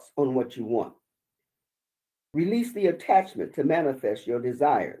thoughts on what you want. Release the attachment to manifest your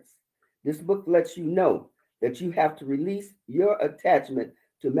desires. This book lets you know that you have to release your attachment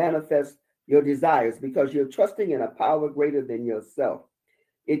to manifest your desires because you're trusting in a power greater than yourself.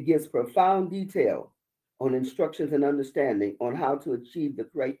 It gives profound detail on instructions and understanding on how to achieve the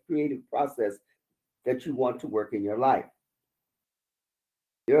creative process that you want to work in your life.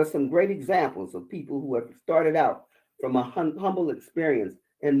 There are some great examples of people who have started out from a humble experience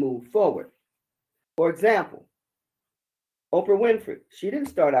and moved forward. For example, Oprah Winfrey, she didn't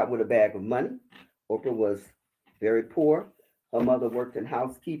start out with a bag of money. Oprah was very poor. Her mother worked in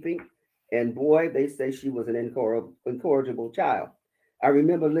housekeeping. And boy, they say she was an incorrigible child. I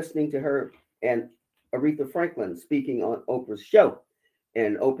remember listening to her and Aretha Franklin speaking on Oprah's show.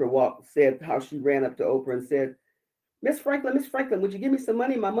 And Oprah said how she ran up to Oprah and said, Miss Franklin, would you give me some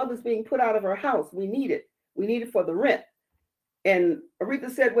money? My mother's being put out of her house. We need it. We need it for the rent. And Aretha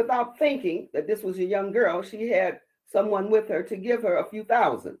said, without thinking that this was a young girl, she had someone with her to give her a few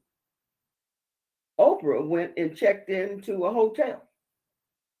thousand. Oprah went and checked into a hotel.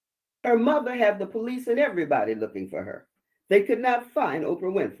 Her mother had the police and everybody looking for her. They could not find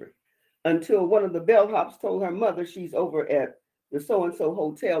Oprah Winfrey until one of the bellhops told her mother she's over at the so-and-so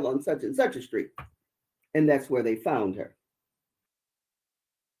hotel on such and such a street. And that's where they found her.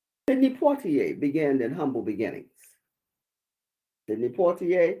 Sidney Poitier began in humble beginnings. Sidney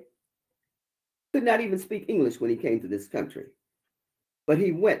Poitier could not even speak English when he came to this country. But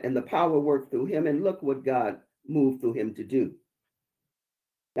he went and the power worked through him, and look what God moved through him to do.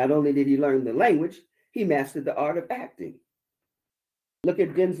 Not only did he learn the language, he mastered the art of acting. Look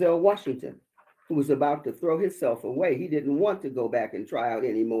at Denzel Washington, who was about to throw himself away. He didn't want to go back and try out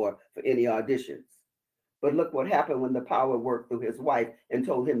anymore for any auditions. But look what happened when the power worked through his wife and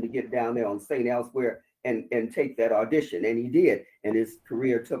told him to get down there on St. Elsewhere and take that audition. And he did, and his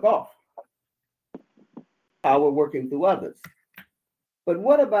career took off. Power working through others. But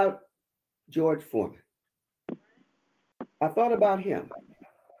what about George Foreman? I thought about him.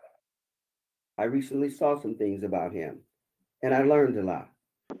 I recently saw some things about him, and I learned a lot.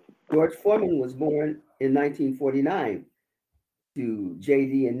 George Foreman was born in 1949 to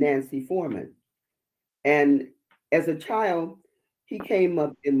J.D. and Nancy Foreman. And as a child, he came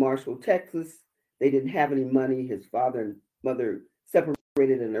up in Marshall, Texas. They didn't have any money. His father and mother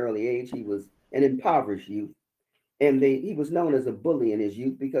separated at an early age. He was an impoverished youth. And he was known as a bully in his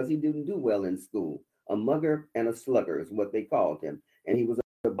youth because he didn't do well in school. A mugger and a slugger is what they called him. And he was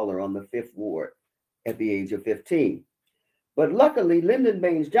a bowler on the 5th Ward at the age of 15. But luckily, Lyndon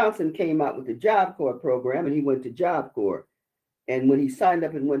Baines Johnson came out with the Job Corps program, and he went to Job Corps. And when he signed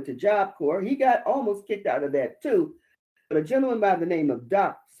up and went to Job Corps, he got almost kicked out of that too. But a gentleman by the name of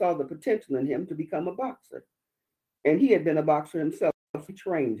Doc saw the potential in him to become a boxer. And he had been a boxer himself. So he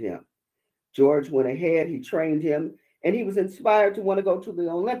trained him. George went ahead, he trained him, and he was inspired to want to go to the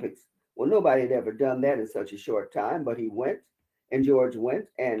Olympics. Well, nobody had ever done that in such a short time, but he went, and George went,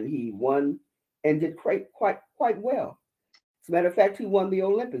 and he won and did quite well. As a matter of fact, he won the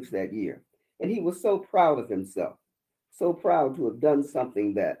Olympics that year, and he was so proud of himself, so proud to have done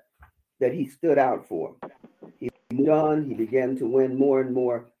something that he stood out for. He moved on, he began to win more and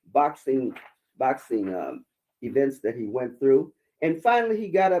more boxing events that he went through, and finally he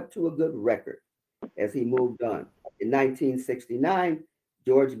got up to a good record as he moved on. In 1969,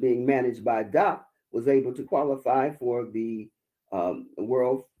 George, being managed by Doc, was able to qualify for the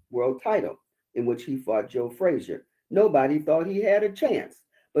world title, in which he fought Joe Frazier. Nobody thought he had a chance,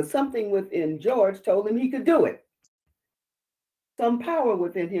 but something within George told him he could do it. Some power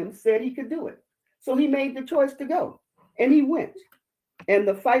within him said he could do it. So he made the choice to go, and he went. And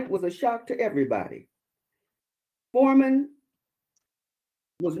the fight was a shock to everybody. Foreman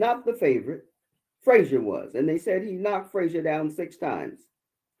was not the favorite. Frazier was, and they said he knocked Frazier down 6 times,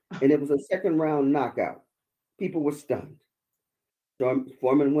 and it was a second round knockout. People were stunned.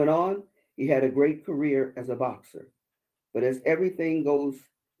 Foreman went on. He had a great career as a boxer, but as everything goes,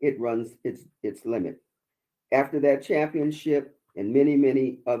 it runs its limit. After that championship and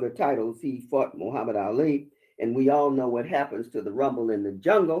many other titles, he fought Muhammad Ali, and we all know what happens to the Rumble in the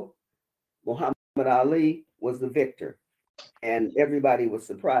Jungle. Muhammad Ali was the victor, and everybody was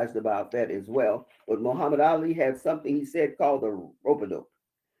surprised about that as well. But Muhammad Ali had something he said called the rope-a-dope,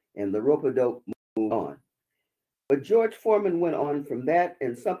 and the rope-a-dope moved on. But George Foreman went on from that,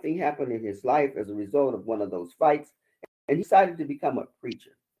 and something happened in his life as a result of one of those fights, and he decided to become a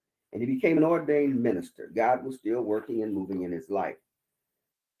preacher, and he became an ordained minister. God was still working and moving in his life.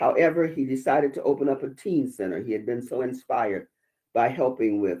 However, he decided to open up a teen center. He had been so inspired by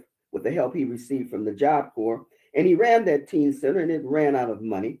helping with the help he received from the Job Corps, and he ran that teen center, and it ran out of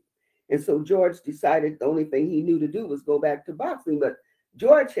money. And so George decided the only thing he knew to do was go back to boxing, but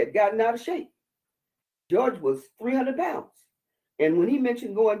George had gotten out of shape. George was 300 pounds. And when he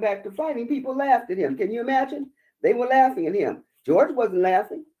mentioned going back to fighting, people laughed at him. Can you imagine? They were laughing at him. George wasn't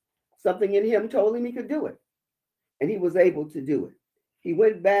laughing. Something in him told him he could do it. And he was able to do it. He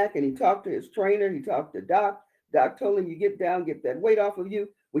went back and he talked to his trainer. He talked to Doc. Doc told him, you get down, get that weight off of you,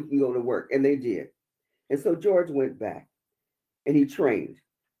 we can go to work. And they did. And so George went back and he trained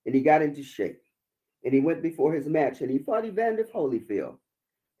and he got into shape. And he went before his match and he fought Evander Holyfield.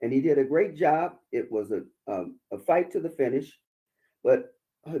 and he did a great job. It was a fight to the finish, but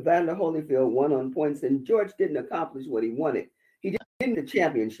Evander Holyfield won on points, and George didn't accomplish what he wanted. He didn't get the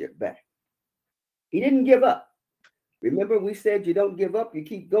championship back. He didn't give up. Remember, we said you don't give up, you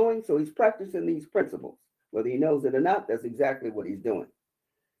keep going. So he's practicing these principles. Whether he knows it or not, that's exactly what he's doing.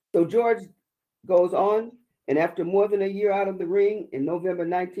 So George goes on, and after more than a year out of the ring, in November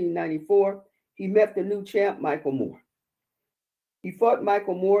 1994, he met the new champ, Michael Moore. He fought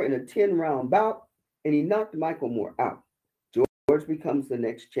Michael Moore in a 10-round bout, and he knocked Michael Moore out. George becomes the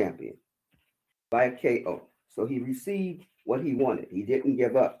next champion by a KO. So he received what he wanted. He didn't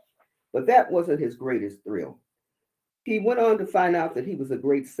give up. But that wasn't his greatest thrill. He went on to find out that he was a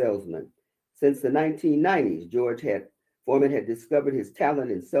great salesman. Since the 1990s, Foreman had discovered his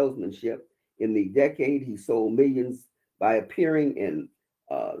talent in salesmanship. In the decade, he sold millions by appearing in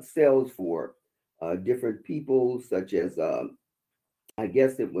sales for different people, such as, I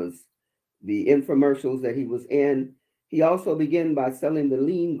guess it was the infomercials that he was in. He also began by selling the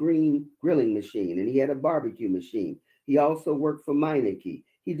Lean Green grilling machine, and he had a barbecue machine. He also worked for Meineke.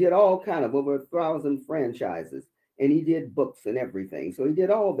 He did all kind of over 1,000 franchises, and he did books and everything. So he did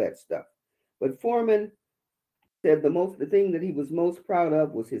all that stuff. But Foreman said the thing that he was most proud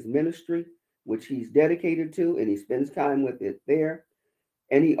of was his ministry, which he's dedicated to, and he spends time with it there.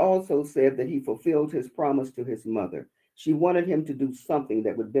 And he also said that he fulfilled his promise to his mother. She wanted him to do something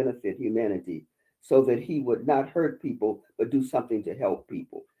that would benefit humanity so that he would not hurt people, but do something to help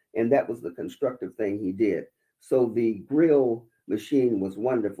people. And that was the constructive thing he did. So the grill machine was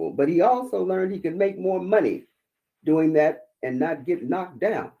wonderful. But he also learned he could make more money doing that and not get knocked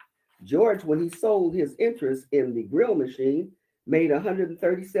down. George, when he sold his interest in the grill machine, made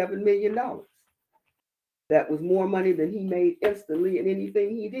 $137 million. That was more money than he made instantly in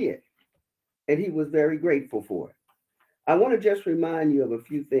anything he did. And he was very grateful for it. I want to just remind you of a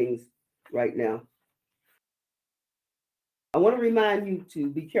few things right now. I want to remind you to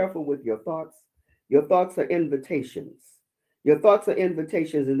be careful with your thoughts. Your thoughts are invitations. Your thoughts are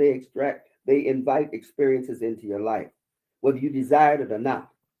invitations, and they invite experiences into your life, whether you desire it or not.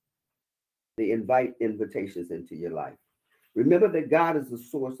 They invite invitations into your life. Remember that God is the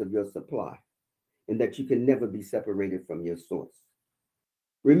source of your supply and that you can never be separated from your source.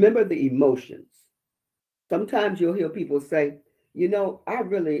 Remember the emotions. Sometimes you'll hear people say, you know, I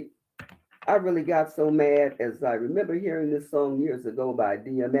really got so mad as I remember hearing this song years ago by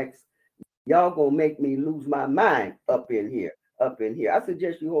DMX. Y'all gonna make me lose my mind up in here. I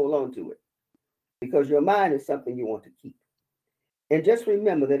suggest you hold on to it because your mind is something you want to keep. And just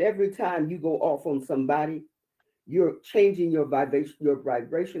remember that every time you go off on somebody, you're changing your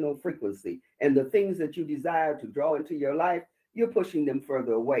vibrational frequency, and the things that you desire to draw into your life, you're pushing them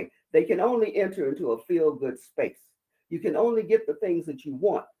further away. They can only enter into a feel-good space. You can only get the things that you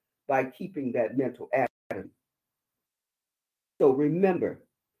want by keeping that mental attitude. So remember,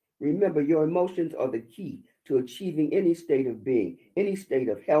 your emotions are the key to achieving any state of being, any state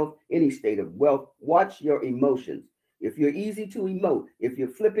of health, any state of wealth. Watch your emotions. If you're easy to emote, if you're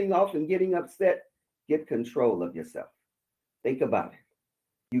flipping off and getting upset, get control of yourself. Think about it.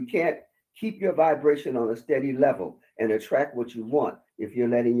 You can't keep your vibration on a steady level and attract what you want if you're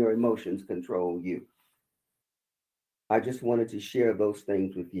letting your emotions control you. I just wanted to share those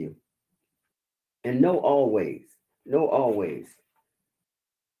things with you. And know always, the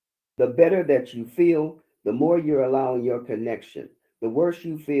better that you feel, the more you're allowing your connection. The worse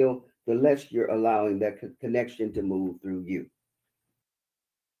you feel, the less you're allowing that connection to move through you.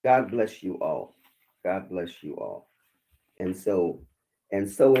 God bless you all. God bless you all. And so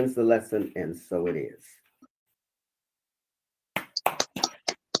is the lesson, and so it is.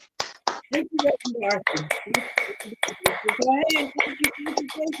 Thank you, Dorothy. Go ahead.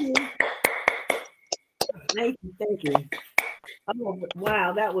 Thank you. Oh,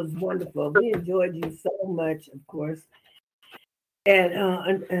 wow, that was wonderful. We enjoyed you so much, of course. And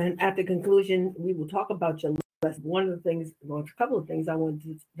at the conclusion, we will talk about your lesson. One of the things, well, a couple of things I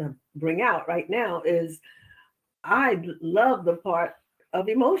wanted to bring out right now is I love the part of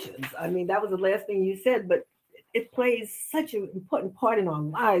emotions. I mean, that was the last thing you said, but it plays such an important part in our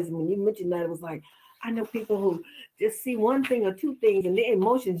lives. When you mentioned that, it was like, I know people who just see one thing or two things and their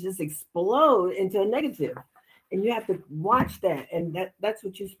emotions just explode into a negative. And you have to watch that. And that's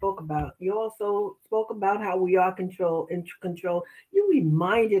what you spoke about. You also spoke about how we are in control. You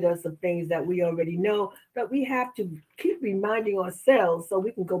reminded us of things that we already know, but we have to keep reminding ourselves so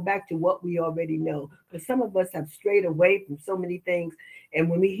we can go back to what we already know. Because some of us have strayed away from so many things. And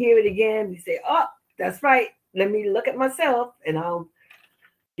when we hear it again, we say, oh, that's right. Let me look at myself and I'll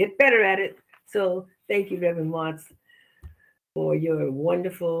get better at it. So thank you, Reverend Watts. for your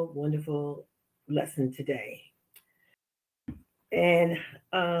wonderful, wonderful lesson today. And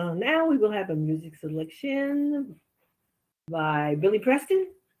now we will have a music selection by Billy Preston.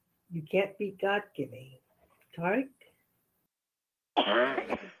 You can't beat God giving. Tarek?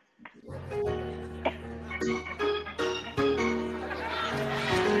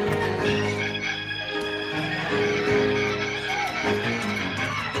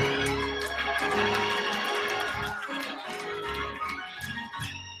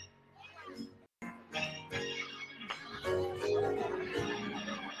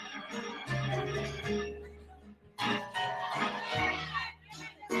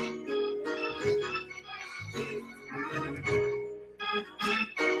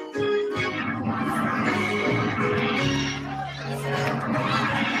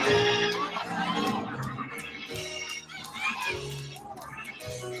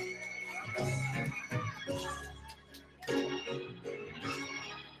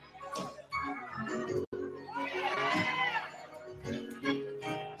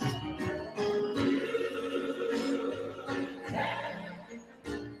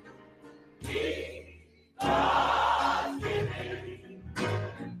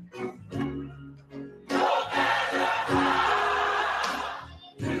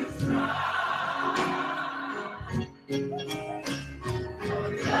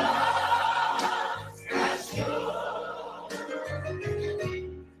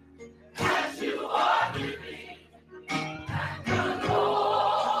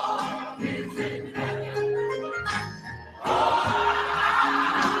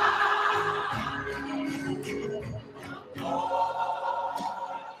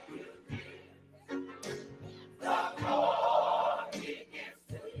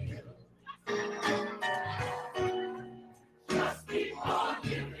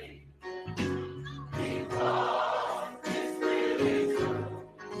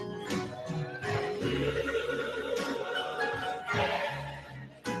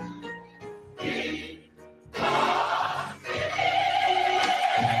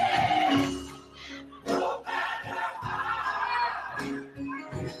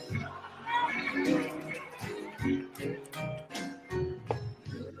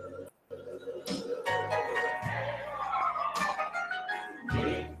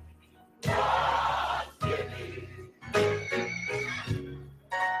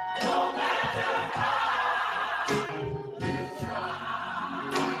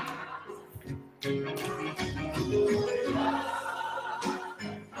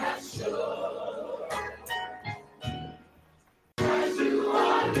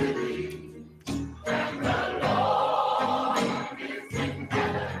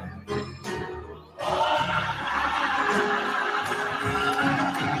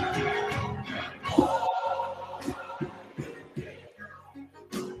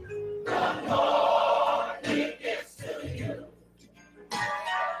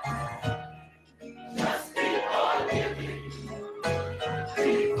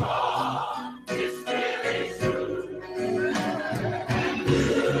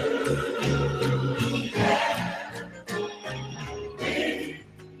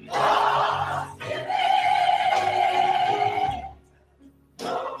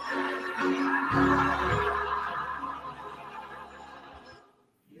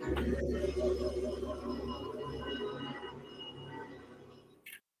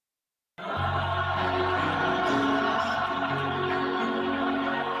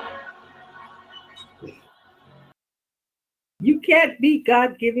 You Can't Beat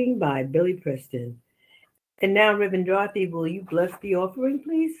God Giving by Billy Preston. And now, Reverend Dorothy, will you bless the offering,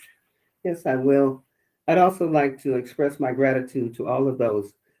 please? Yes, I will. I'd also like to express my gratitude to all of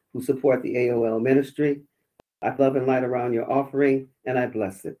those who support the AOL ministry. I love and light around your offering, and I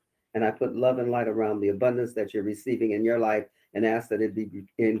bless it. And I put love and light around the abundance that you're receiving in your life and ask that it be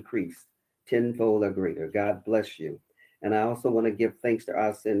increased tenfold or greater. God bless you. And I also want to give thanks to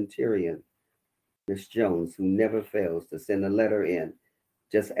our centurion, Miss Jones, who never fails to send a letter in,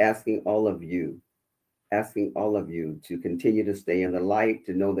 just asking all of you to continue to stay in the light,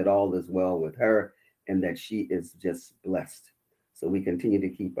 to know that all is well with her and that she is just blessed. So we continue to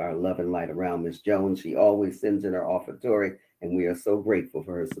keep our love and light around Miss Jones. She always sends in her offertory, and we are so grateful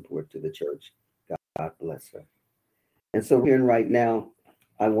for her support to the church. God bless her. And so here and right now,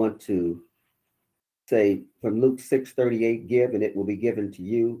 I want to say from Luke 6:38, give, and it will be given to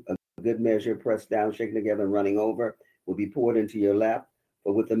you. A good measure, pressed down, shaken together, and running over, will be poured into your lap.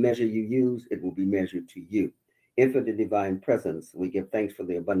 But with the measure you use, it will be measured to you. Infinite divine presence, we give thanks for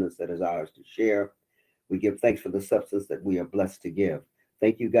the abundance that is ours to share. We give thanks for the substance that we are blessed to give.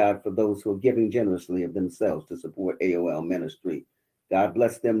 Thank you, God, for those who are giving generously of themselves to support AOL ministry. God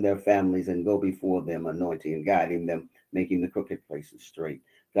bless them, their families, and go before them, anointing and guiding them, making the crooked places straight.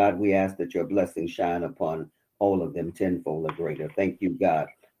 God, we ask that your blessing shine upon all of them tenfold or greater. Thank you, God,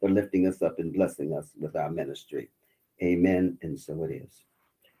 for lifting us up and blessing us with our ministry. Amen, and so it is.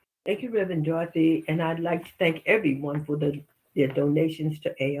 Thank you, Reverend Dorothy. And I'd like to thank everyone for their donations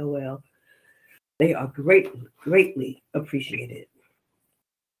to AOL. They are greatly appreciated.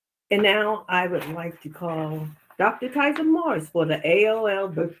 And now I would like to call Dr. Tyson Morris for the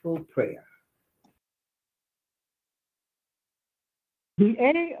AOL virtual prayer. The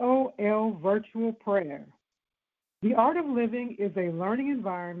AOL virtual prayer. The Art of Living is a learning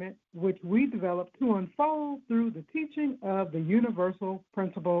environment which we develop to unfold through the teaching of the universal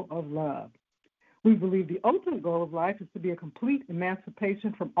principle of love. We believe the ultimate goal of life is to be a complete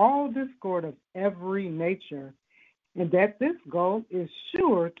emancipation from all discord of every nature, and that this goal is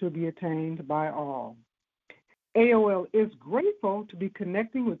sure to be attained by all. AOL is grateful to be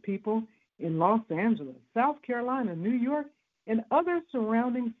connecting with people in Los Angeles, South Carolina, New York, and other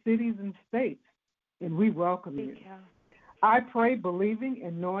surrounding cities and states, and we welcome you. I pray believing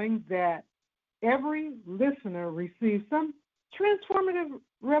and knowing that every listener receives some transformative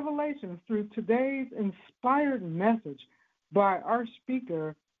revelations through today's inspired message by our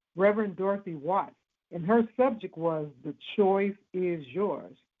speaker, Reverend Dorothy Watts, and her subject was "The Choice is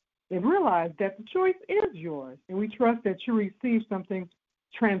Yours." And realize that the choice is yours, and we trust that you receive something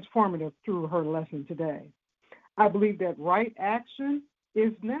transformative through her lesson today. I believe that right action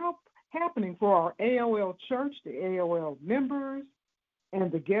is now happening for our AOL church, the AOL members,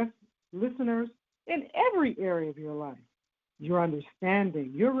 and the guest listeners in every area of your life. Your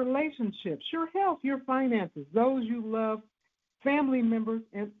understanding, your relationships, your health, your finances, those you love, family members,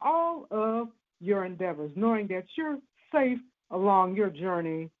 and all of your endeavors, knowing that you're safe along your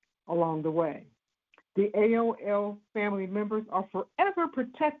journey along the way. The AOL family members are forever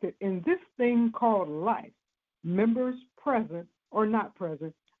protected in this thing called life, members present or not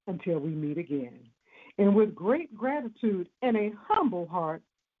present until we meet again. And with great gratitude and a humble heart,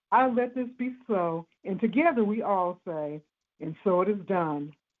 I let this be so, and together we all say, and so it is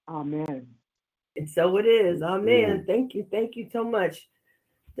done. Amen. And so it is. Amen. Thank you so much,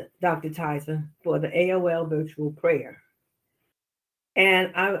 Dr. Tyson, for the AOL virtual prayer.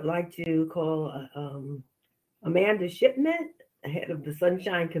 And I would like to call Amanda Shipman, head of the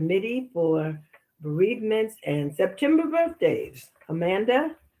Sunshine Committee for bereavements and September birthdays.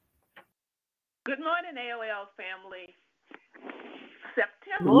 Amanda? Good morning, AOL family.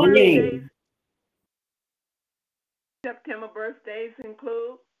 September Morning. September birthdays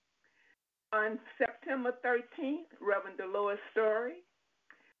include on September 13th, Reverend Dolores Story.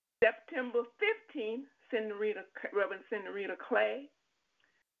 September 15th, Reverend Senorita Clay.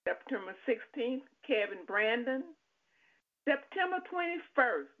 September 16th, Kevin Brandon. September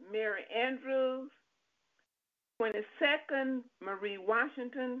 21st, Mary Andrews. 22nd, Marie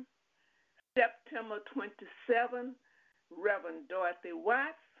Washington. September 27th, Reverend Dorothy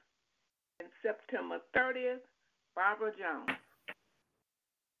Watts. And September 30th, Barbara Jones.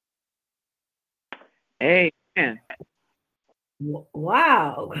 Amen.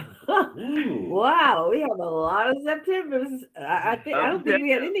 Wow. Wow. We have a lot of Septembers. I don't think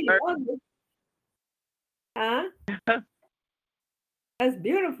we had any August. Huh? That's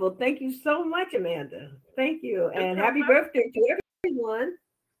beautiful. Thank you so much, Amanda. Thank you. And happy birthday to everyone.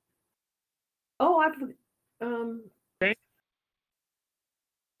 Oh,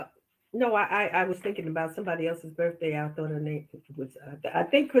 no, I was thinking about somebody else's birthday. I thought her name was, I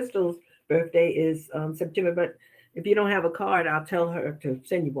think Crystal's birthday is September, but if you don't have a card, I'll tell her to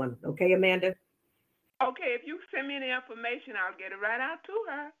send you one. Okay, Amanda? Okay, if you send me the information, I'll get it right out to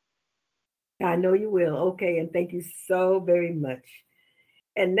her. I know you will. Okay, and thank you so very much.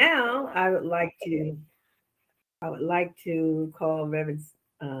 And now I would like to call Reverend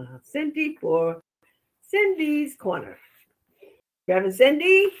Cindy for Cindy's Corner. Reverend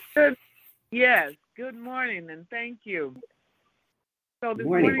Cindy? Yes, good morning, and thank you. So this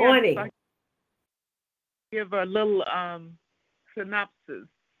Morning. I'll give a little synopsis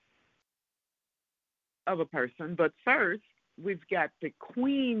of a person, but first, we've got the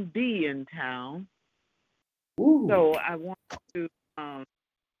Queen Bee in town. Ooh. So I want to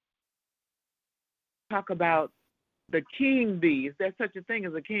talk about the King Bee. Is there such a thing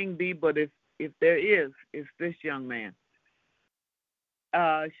as a King Bee? But if there is, it's this young man.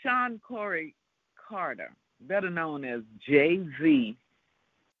 Sean Corey Carter, better known as Jay-Z,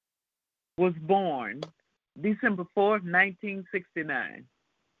 was born December 4th, 1969.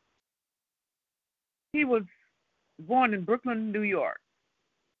 He was born in Brooklyn, New York.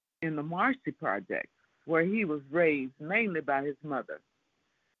 in the Marcy Project, where he was raised mainly by his mother.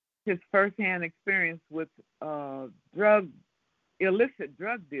 His firsthand experience with illicit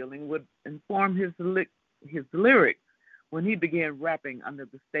drug dealing would inform his lyrics when he began rapping under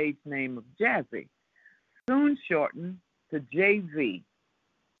the stage name of Jazzy, soon shortened to Jay-Z.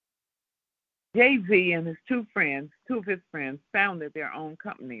 Jay-Z and his two of his friends, founded their own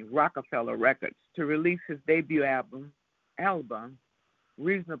company, Rockefeller Records, to release his debut album,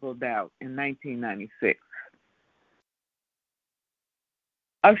 Reasonable Doubt, in 1996.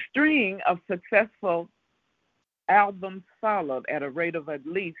 A string of successful albums followed at a rate of at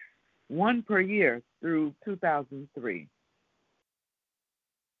least one per year through 2003.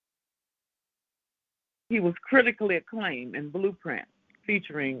 He was critically acclaimed in Blueprint,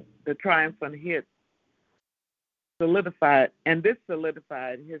 featuring the triumphant hit solidified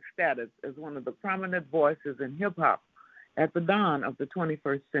his status as one of the prominent voices in hip-hop at the dawn of the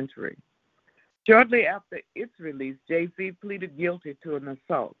 21st century. Shortly after its release, Jay-Z pleaded guilty to an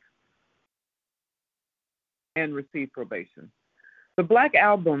assault and received probation. The Black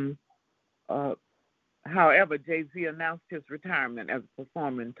Album, however, Jay-Z announced his retirement as a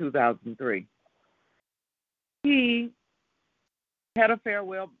performer in 2003. He had a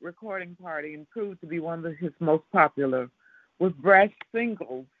farewell recording party and proved to be one of his most popular, with brass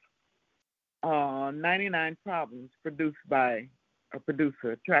singles, 99 Problems, produced by a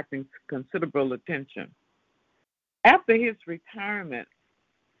producer, attracting considerable attention. After his retirement,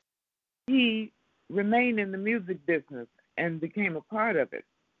 he remained in the music business and became a part of it,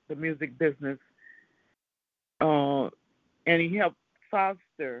 the music business, and he helped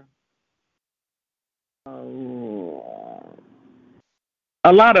foster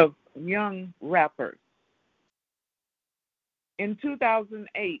a lot of young rappers. In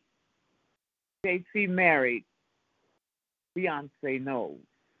 2008, Jay-Z married Beyonce Knowles,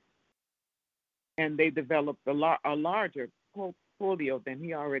 and they developed a larger portfolio than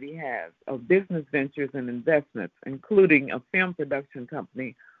he already has of business ventures and investments, including a film production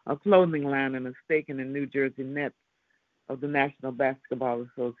company, a clothing line, and a stake in the New Jersey Nets of the National Basketball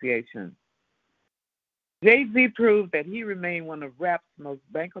Association. Jay-Z proved that he remained one of rap's most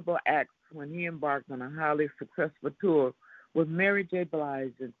bankable acts when he embarked on a highly successful tour with Mary J.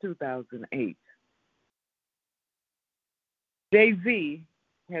 Blige in 2008. Jay-Z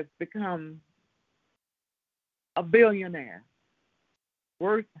has become a billionaire,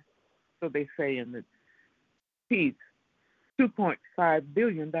 worth, so they say in the piece, $2.5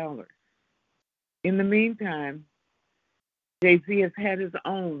 billion. In the meantime, Jay-Z has had his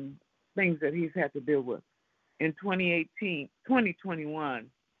own things that he's had to deal with. In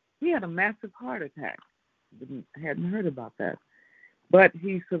 2021, he had a massive heart attack. Hadn't heard about that, but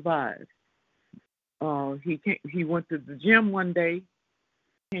he survived. He went to the gym one day,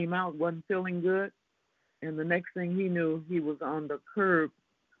 came out, wasn't feeling good, and the next thing he knew, he was on the curb,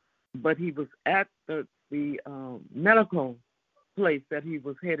 but he was at the medical place that he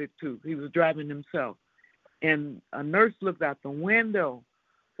was headed to. He was driving himself, and a nurse looked out the window,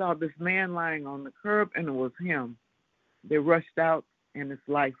 saw this man lying on the curb, and it was him. They rushed out, and his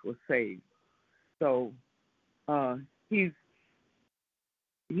life was saved. So he's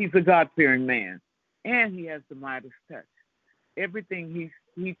a God-fearing man, and he has the Midas touch. Everything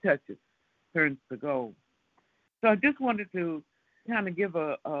he touches turns to gold. So I just wanted to kind of give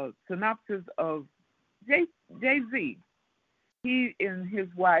a synopsis of Jay-Z. He and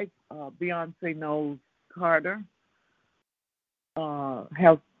his wife, Beyonce Knowles Carter,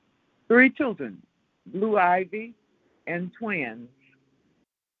 have 3 children, Blue Ivy and twins,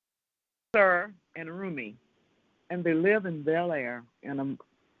 Sir and Rumi, and they live in Bel Air, in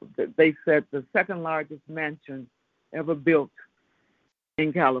they said the second largest mansion ever built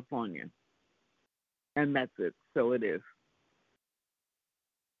in California, and that's it. So it is.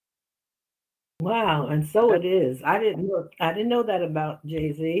 Wow, and so it is. I didn't know that about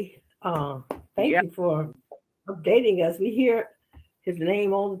Jay-Z. Thank you for updating us. We hear his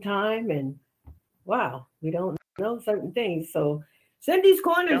name all the time, and wow, we don't know certain things. So Cindy's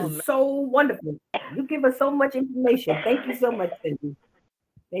Corner is so wonderful. You give us so much information. Thank you so much, Cindy.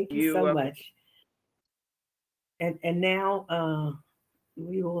 Thank you so much. And now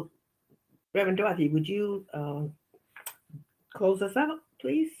we will, Reverend Dorothy, would you close us out,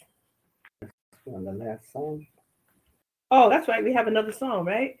 please? On the last song. Oh, that's right. We have another song,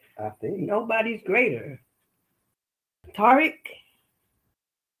 right? I think. Nobody's Greater. Tariq.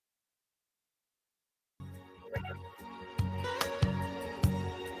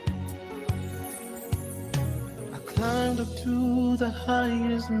 I climbed up to the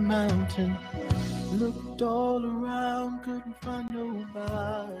highest mountain, looked all around, couldn't find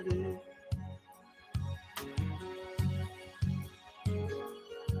nobody.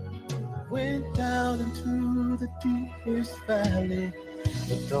 Went down into the deepest valley.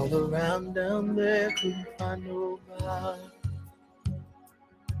 Looked all around down there, couldn't find nobody.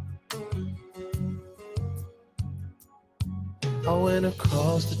 I went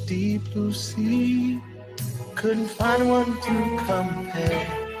across the deep blue sea. Couldn't find one to compare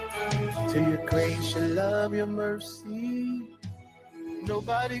to your grace, your love, your mercy.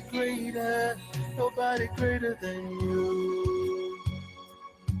 Nobody greater than you.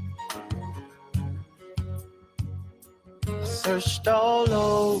 I searched all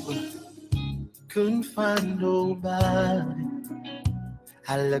over, couldn't find nobody.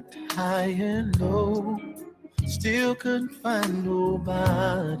 I looked high and low, still couldn't find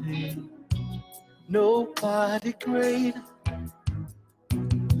nobody. Nobody greater,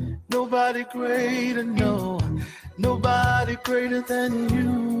 no, nobody greater than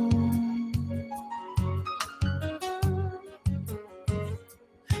you.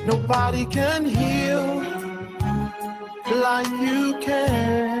 Nobody can heal like you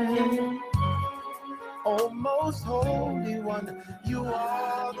can. Oh, most holy one, you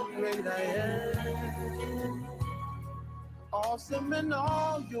are the great I am. Awesome in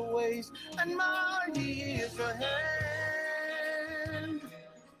all your ways, and mighty is your hand.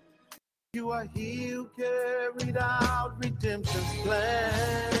 You are he who carried out redemption's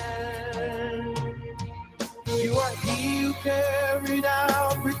plan. You are he who carried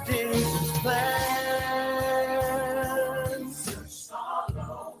out redemption's plan. Searched all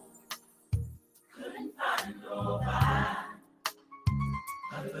over, couldn't find nobody.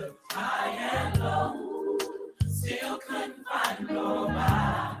 I looked high and low, still couldn't find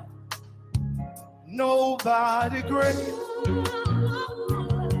nobody. Nobody great.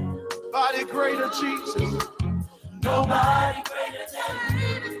 Nobody greater, Jesus. Nobody greater than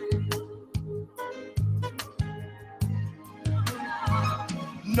you.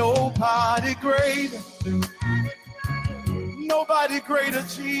 Nobody greater. Nobody greater,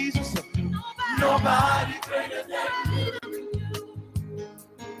 Jesus. Nobody greater than you.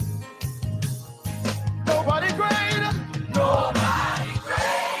 Nobody greater. Nobody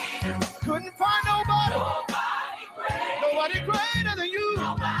greater. Couldn't find nobody. Nobody greater. Nobody greater than you.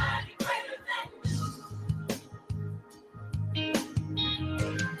 Nobody greater than you.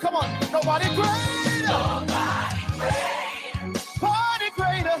 Come on, nobody greater. Nobody greater. Nobody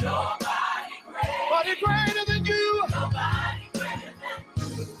greater. Nobody greater. Nobody greater than you. Nobody greater than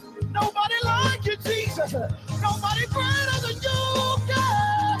you. Nobody like you, Jesus. Nobody greater than you,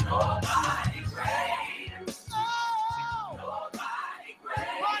 God. Nobody greater. Oh. Nobody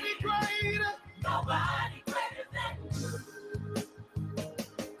greater. Nobody greater. Nobody greater than you.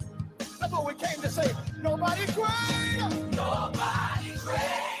 That's what we came to say. Nobody greater. Nobody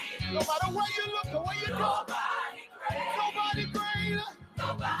greater. No matter where you look or where you go. Nobody greater.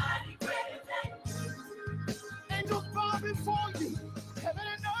 Nobody greater. Nobody greater than you. Angels bow before you. Heaven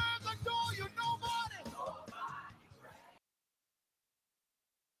and earth adore you.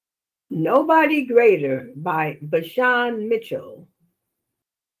 Nobody Greater by Bashan Mitchell.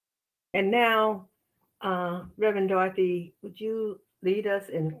 And now, Reverend Dorothy, would you lead us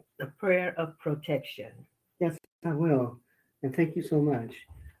in the prayer of protection? Yes, I will. And thank you so much.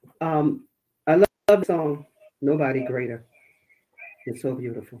 I love the song, Nobody Greater. It's so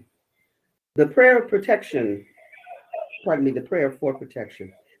beautiful. The prayer of protection, the prayer for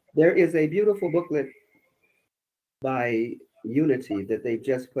protection. There is a beautiful booklet by Unity that they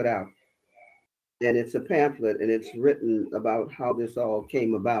just put out. And it's a pamphlet, and it's written about how this all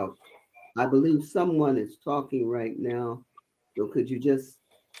came about. I believe someone is talking right now. So could you just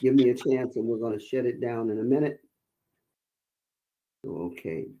give me a chance, and we're going to shut it down in a minute?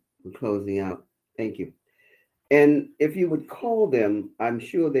 Okay, we're closing out. Thank you. And if you would call them, I'm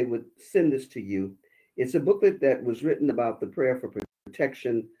sure they would send this to you. It's a booklet that was written about the prayer for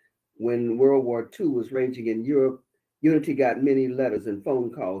protection when World War II was raging in Europe. Unity got many letters and phone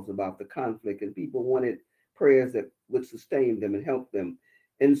calls about the conflict, and people wanted prayers that would sustain them and help them.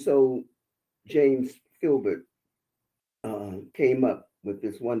 And so James Filbert came up with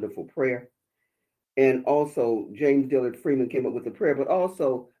this wonderful prayer. And also James Dillard Freeman came up with the prayer, but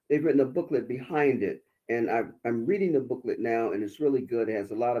also they've written a booklet behind it. And I'm reading the booklet now, and it's really good. It has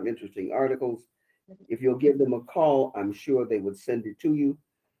a lot of interesting articles. If you'll give them a call, I'm sure they would send it to you.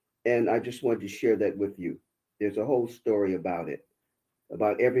 And I just wanted to share that with you. There's a whole story about it,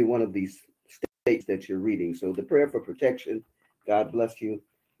 about every one of these states that you're reading. So the prayer for protection, God bless you.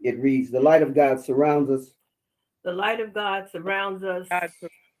 It reads, the light of God surrounds us. The light of God surrounds us.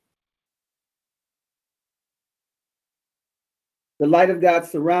 The light of God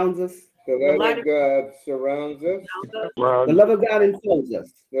surrounds us. The light of God surrounds us. The love of God enfolds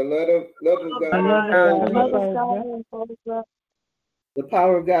us. The love of God enfolds us. The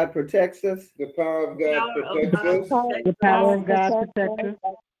power of God protects us. The power of God protects us. The power of God protects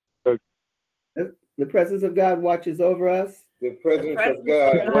us. The presence of God watches over us. The presence of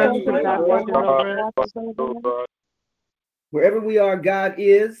God watches over us. Wherever we are, God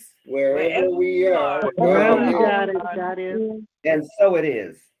is. Wherever we are, God is. And so it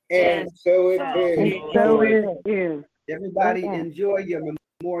is. And so it is. And so it is. Everybody enjoy your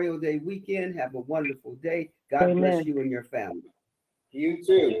Memorial Day weekend. Have a wonderful day. God bless you and your family. You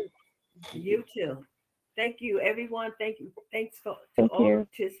too. You too. Thank you, everyone. Thank you. Thanks to all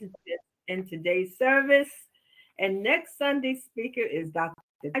participants in today's service. And next Sunday's speaker is Dr.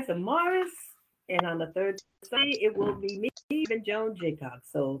 Isa Morris. And on the third Sunday, it will be me, Stephen Joan Jacob.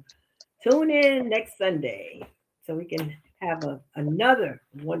 So tune in next Sunday so we can have another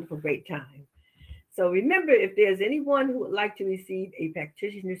wonderful, great time. So remember, if there's anyone who would like to receive a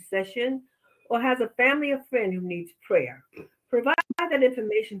practitioner session or has a family or friend who needs prayer, provide that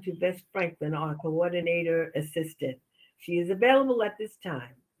information to Bess Franklin, our coordinator assistant. She is available at this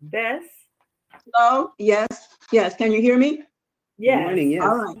time. Bess? Hello? Yes. Can you hear me? Yes. Good morning, yes.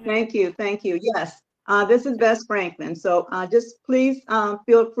 All right. Thank you. Yes. This is Bess Franklin. So just please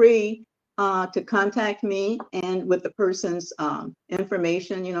feel free to contact me and with the person's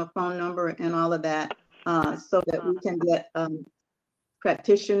information, phone number and all of that, so that we can get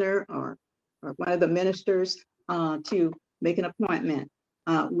practitioner or one of the ministers to make an appointment.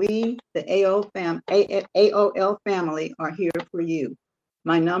 We, the AOL family, are here for you.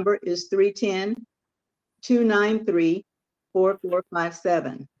 My number is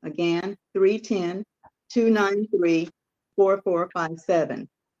 310-293-4457. Again, 310-293-4457.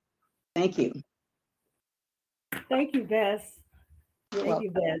 Thank you. Thank you, Bess. Thank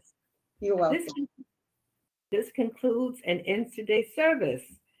you, Bess. You're welcome. This concludes and ends today's service.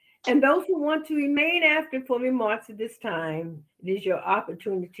 And those who want to remain after for remarks at this time, it is your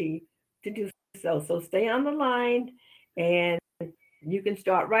opportunity to do so. So stay on the line and you can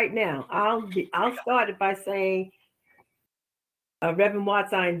start right now. I'll start it by saying, Reverend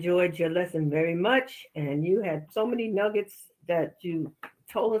Watts, I enjoyed your lesson very much. And you had so many nuggets that you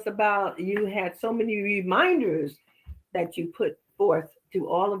told us about. You had so many reminders that you put forth to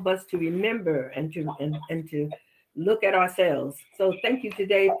all of us to remember and to look at ourselves. So thank you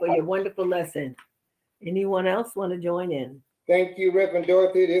today for your wonderful lesson. Anyone else want to join in? Thank you, Reverend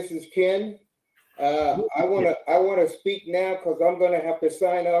Dorothy. This is Ken. I want to speak now because I'm going to have to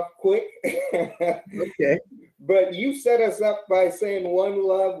sign off quick. Okay. But you set us up by saying one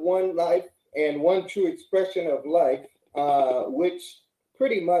love, one life, and one true expression of life, which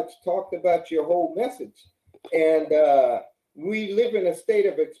pretty much talked about your whole message. And we live in a state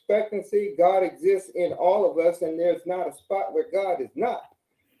of expectancy. God exists in all of us, and there's not a spot where God is not.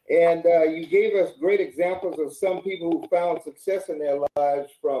 And you gave us great examples of some people who found success in their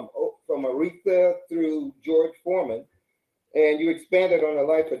lives from Aretha through George Foreman. And you expanded on the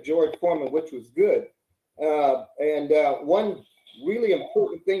life of George Foreman, which was good. One really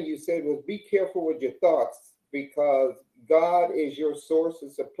important thing you said was be careful with your thoughts because God is your source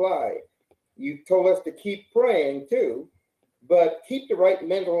of supply. You told us to keep praying too, but keep the right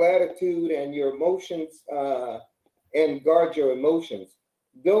mental attitude and your emotions and guard your emotions.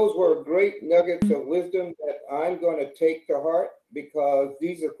 Those were great nuggets of wisdom that I'm going to take to heart because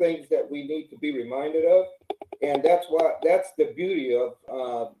these are things that we need to be reminded of. And that's the beauty of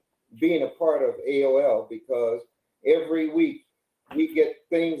being a part of AOL, because every week we get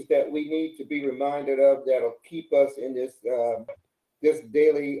things that we need to be reminded of that'll keep us in this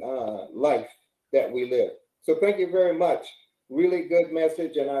daily life that we live. So thank you very much. Really good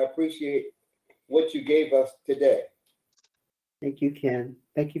message, and I appreciate what you gave us today. Thank you, Ken.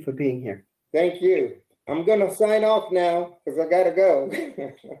 Thank you for being here. Thank you. I'm going to sign off now because I got to go.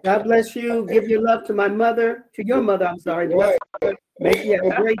 God bless you. Give your love to your mother, I'm sorry. Bless her. Make you have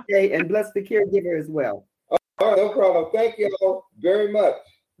a great day and bless the caregiver as well. All right, no problem. Thank you all very much.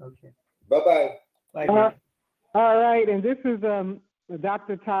 Okay. Bye-bye. Bye. All right, and this is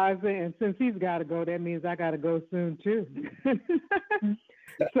Dr. Tyza, and since he's got to go, that means I got to go soon too.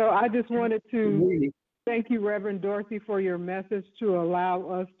 So I just wanted to thank you, Reverend Dorothy, for your message to allow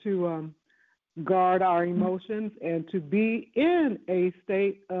us to guard our emotions and to be in a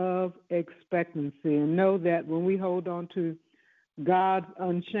state of expectancy and know that when we hold on to God's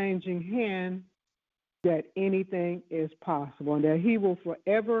unchanging hand, that anything is possible and that he will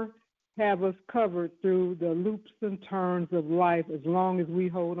forever have us covered through the loops and turns of life as long as we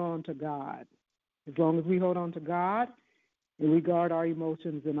hold on to God. As long as we hold on to God and we guard our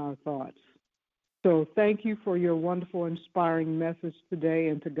emotions and our thoughts. So thank you for your wonderful, inspiring message today,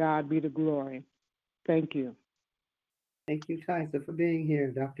 and to God be the glory. Thank you. Thank you, Tysa, for being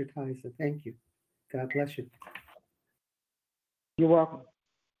here, Dr. Tysa. Thank you. God bless you. You're welcome.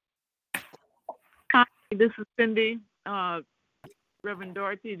 Hi, this is Cindy. Reverend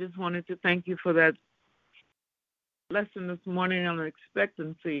Dorothy, just wanted to thank you for that lesson this morning on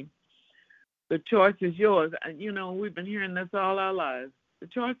expectancy. The choice is yours. You know, we've been hearing this all our lives. The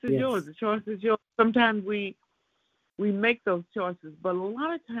choice is yours. The choice is yours. Sometimes we make those choices, but a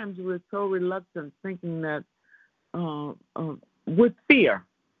lot of times we're so reluctant, thinking that with fear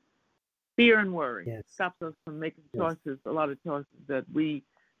and worry stops us from making choices. A lot of choices that we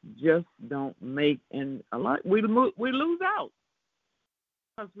just don't make, and a lot we lose out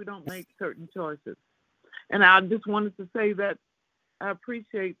because we don't make certain choices. And I just wanted to say that I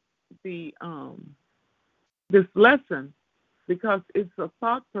appreciate the this lesson because it's a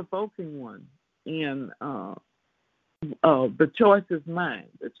thought-provoking one, and the choice is mine.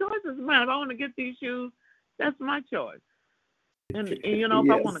 The choice is mine. If I want to get these shoes, that's my choice. And you know,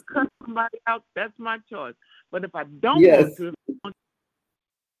 if I want to cut somebody out, that's my choice. But if I don't want to, if I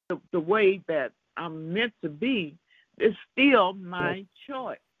want the way that I'm meant to be, it's still my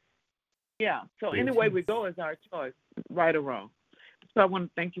choice. Yeah. So any way we go is our choice, right or wrong. So I want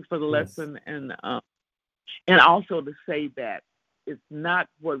to thank you for the lesson, and also to say that it's not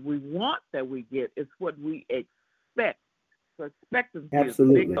what we want that we get; it's what we expect. So expectancy is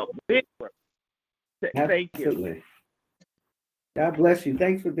big word. Thank you. God bless you.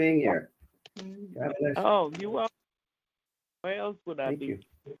 Thanks for being here. God bless you. Oh, you are. Where else would I be?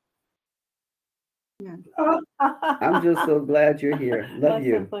 Yeah. I'm just so glad you're here. Love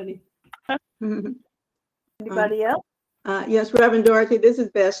you. So funny. Anybody else? Yes, Reverend Dorothy, this is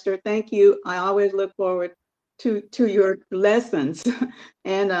Bester. Thank you. I always look forward to your lessons.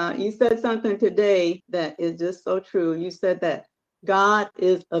 And you said something today that is just so true. You said that God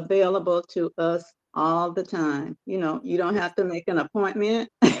is available to us all the time. You know, you don't have to make an appointment.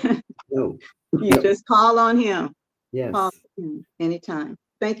 No. You just call on him. Yes. Call on him anytime.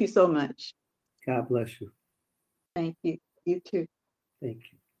 Thank you so much. God bless you. Thank you. You too. Thank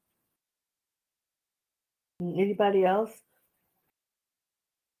you. Anybody else?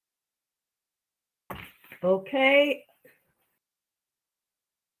 Okay.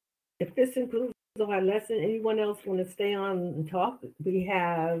 If this includes our lesson, anyone else want to stay on and talk? We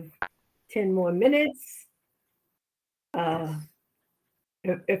have 10 more minutes.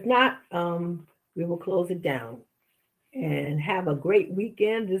 If not, we will close it down. And have a great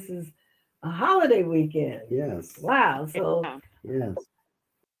weekend. This is a holiday weekend. Yes. Wow. So yes.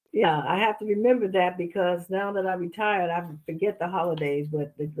 Yeah, I have to remember that because now that I'm retired, I forget the holidays,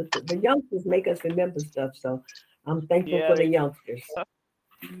 but the youngsters make us remember stuff. So I'm thankful for the youngsters.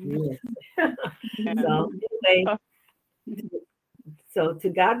 Yes. So anyway, so to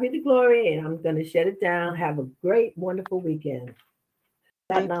God be the glory, and I'm going to shut it down. Have a great, wonderful weekend.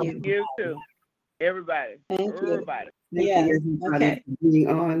 Thank you. You too. Everybody. Thank everybody. you. Thank you everybody for being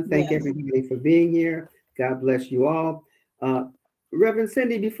on. Thank everybody for being here. God bless you all. Reverend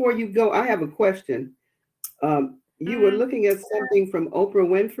Cindy, before you go, I have a question. You were looking at something from Oprah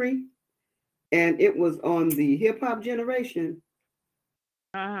Winfrey, and it was on the Hip Hop Generation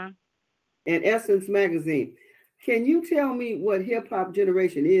and Essence Magazine. Can you tell me what Hip Hop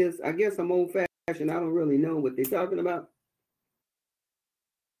Generation is? I guess I'm old-fashioned. I don't really know what they're talking about.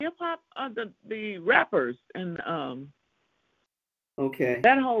 Hip hop, the rappers and okay,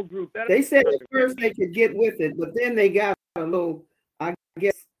 that whole group. They said at first they could get with it, but then they got a little, I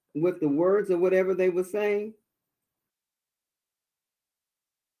guess, with the words or whatever they were saying.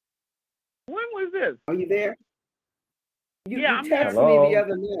 When was this? Are you there? You I'm texted me the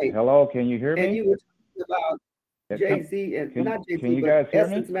other night. Hello, can you hear me? And you were talking about Jay-Z and not Jay-Z, can you but guys hear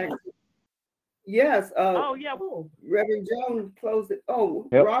Essence me? Magazine. Yes. Reverend Jones closed it. Oh,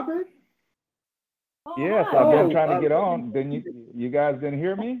 Yep. Robert? Yes, I've been trying to get on. Didn't you guys didn't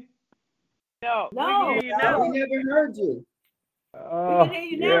hear me? No, no, we can hear you now. We never heard you. Oh, hear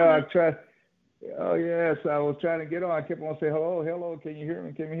you yeah, now. I tried. Oh, yes, I was trying to get on. I kept on saying, hello, can you hear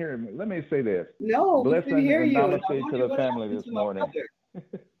me? Can you hear me? Let me say this. No, we Blessings can hear and you. And namaste to the family this morning.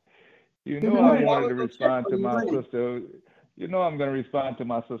 You know morning. I wanted to respond to Good my morning. sister. You know I'm going to respond to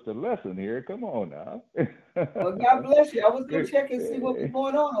my sister Lesson here. Come on now. Well, God bless you. I was going to check and see what was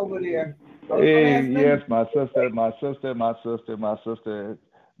going on over there. Hey, yes, my sisters,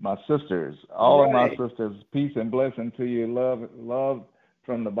 all of my sisters, peace and blessing to you, love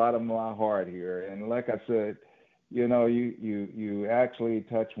from the bottom of my heart here. And like I said, you actually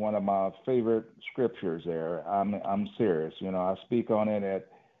touch one of my favorite scriptures there. I'm serious. I speak on it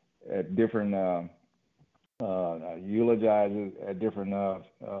at different eulogizes at different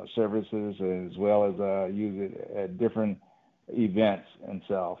services, as well as use it at different events and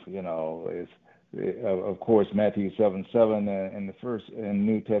stuff. It's of course Matthew 7:7, and the first in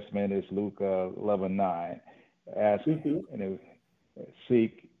New Testament is Luke 11:9. Ask and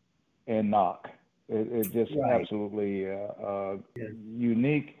seek and knock. It just absolutely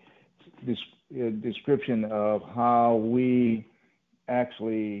unique description of how we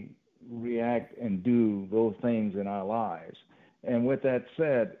actually react and do those things in our lives. And with that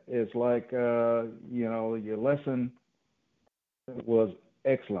said, it's like your lesson was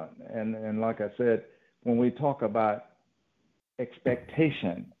excellent. And like I said, when we talk about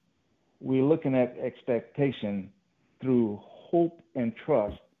expectation, we're looking at expectation through hope and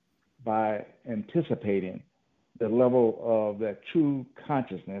trust by anticipating the level of that true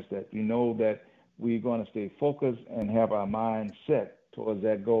consciousness that that we're going to stay focused and have our mind set towards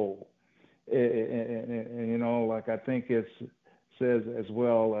that goal. And like I think it says as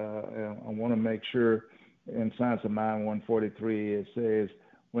well, I want to make sure in Science of Mind 143, it says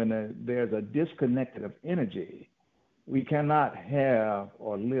when there's a disconnected of energy, we cannot have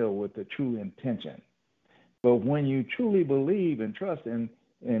or live with the true intention. But when you truly believe and trust and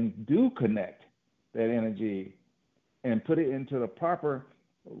do connect that energy and put it into the proper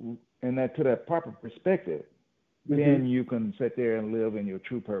to that proper perspective, then you can sit there and live in your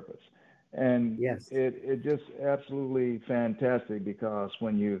true purpose. And it just absolutely fantastic, because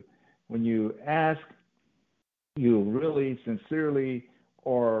when you ask, you really sincerely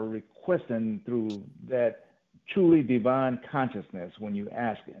are requesting through that truly divine consciousness when you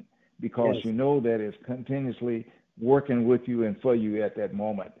ask it, because you know that it's continuously working with you and for you at that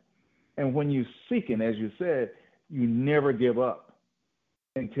moment. And when you seek it, as you said, you never give up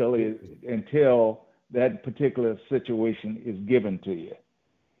until that particular situation is given to you.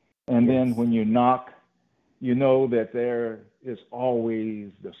 And then when you knock, you know that there is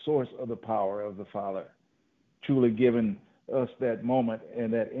always the source of the power of the Father, truly giving us that moment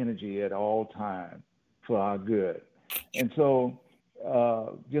and that energy at all times for our good. And so,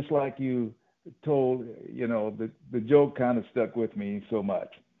 just like you told, the joke kind of stuck with me so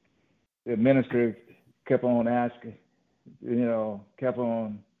much. The minister kept on asking, kept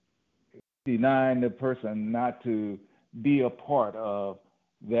on denying the person not to be a part of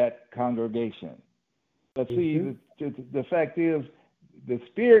that congregation. But see, the fact is, the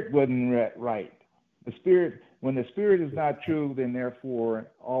spirit wasn't right. The spirit, when the spirit is not true, then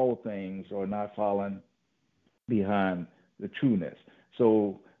therefore all things are not falling behind the trueness.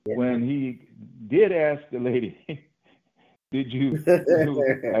 So when he did ask the lady, did you,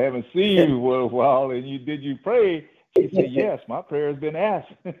 I haven't seen you for a while, and did you pray? She said, yes, my prayer has been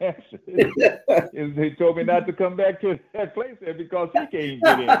answered. They told me not to come back to that place there because he can't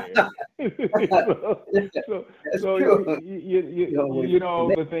get in there. so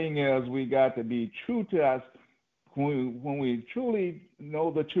the thing is, we got to be true to us. When we truly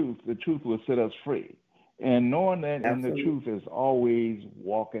know the truth will set us free. And knowing that in the truth is always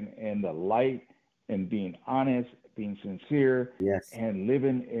walking in the light and being honest, being sincere, and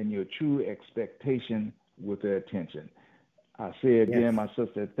living in your true expectation with their attention. I say again, my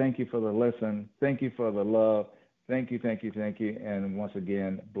sister, thank you for the lesson. Thank you for the love. Thank you. And once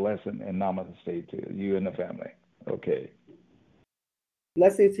again, blessing and namaste to you and the family. Okay.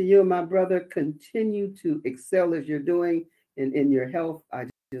 Blessings to you, my brother. Continue to excel as you're doing in your health. I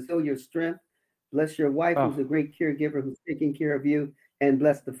just feel your strength. Bless your wife, who's a great caregiver, who's taking care of you, and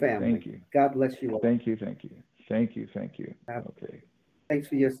bless the family. Thank you. God bless you all. Thank you. Okay. Thanks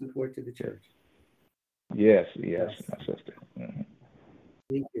for your support to the church. Yes, my sister. Mm-hmm.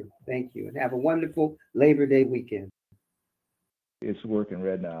 Thank you. And have a wonderful Labor Day weekend. It's working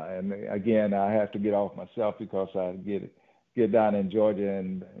right now. And again, I have to get off myself because I get down in Georgia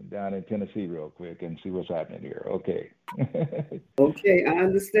and down in Tennessee real quick and see what's happening here. Okay. Okay, I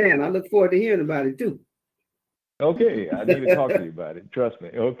understand. I look forward to hearing about it too. Okay, I need to talk to you about it. Trust me.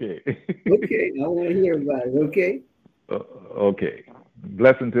 Okay. Okay, I want to hear about it. Okay. Okay.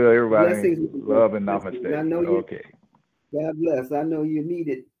 Blessing to everybody. Blessings. Love and namaste. I know you. Okay. God bless. I know you need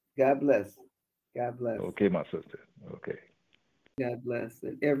it. God bless. God bless. Okay, my sister. Okay. God bless.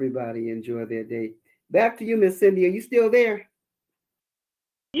 And everybody enjoy their day. Back to you, Miss Cindy. Are you still there?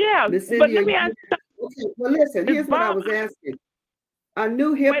 Yeah, Miss Cindy, but let me ask. Okay, well, listen, here's what I was asking. I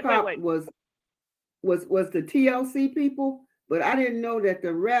knew hip hop was the TLC people, but I didn't know that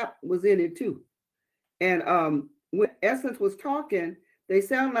the rap was in it too. And when Essence was talking, they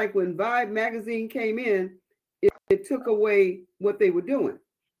sound like when Vibe magazine came in, it took away what they were doing.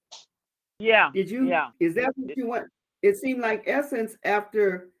 Yeah. Did you? Yeah. Is that what you want? It seemed like Essence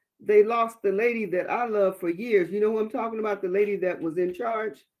after they lost the lady that I loved for years. You know who I'm talking about? The lady that was in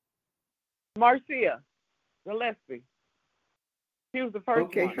charge. Marcia Gillespie. She was the first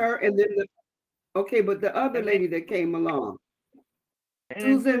Okay, one. her and then but the other And lady then, that came along,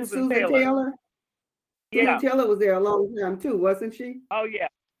 and then Susan Taylor. Taylor. Yeah. Susan Taylor was there a long time too, wasn't she? Oh yeah,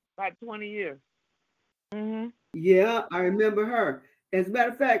 about 20 years. Yeah, I remember her. As a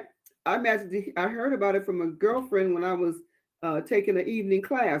matter of fact, I heard about it from a girlfriend when I was taking an evening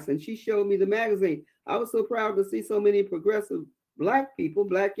class, and she showed me the magazine. I was so proud to see so many progressive Black people,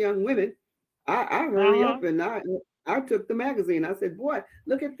 Black young women. I hurry up and I took the magazine. I said, boy,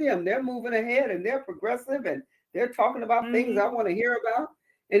 look at them. They're moving ahead and they're progressive and they're talking about things I want to hear about.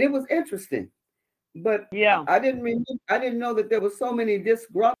 And it was interesting. But yeah, I didn't know that there were so many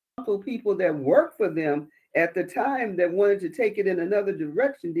disgruntled people that worked for them at the time that wanted to take it in another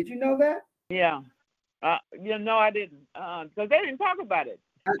direction. Did you know that? Yeah. No, I didn't. Because they didn't talk about it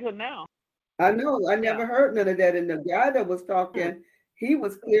until now. I know. I never heard none of that. And the guy that was talking, he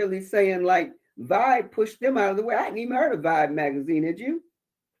was clearly saying like Vibe pushed them out of the way. I hadn't even heard of Vibe magazine. Did you?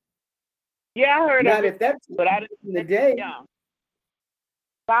 Yeah, I heard Not of if it, that's but I didn't. in the day. Yeah.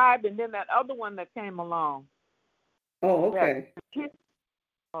 Vibe, and then that other one that came along. Oh, okay.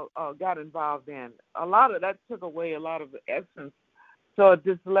 Got involved in. A lot of that took away a lot of the essence. So it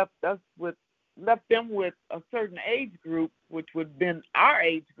just left them with a certain age group, which would have been our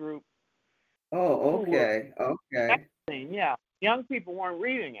age group. Oh, okay. Okay. Yeah. Young people weren't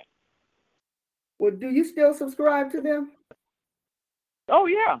reading it. Well, do you still subscribe to them? Oh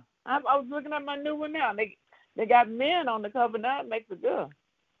yeah. I was looking at my new one now. They got men on the cover now. It makes it good.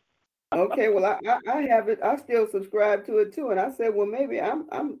 Okay, well, I have it. I still subscribe to it too, and I said, well, maybe I'm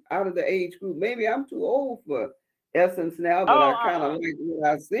out of the age group. Maybe I'm too old for Essence now, but I kind of like what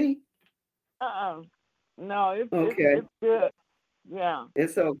I see. No, it's good. Yeah,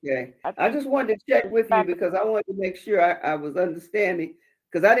 it's okay. I just wanted to check with you because I wanted to make sure I was understanding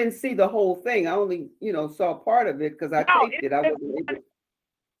because I didn't see the whole thing. I only saw part of it because I taped it. I wasn't able.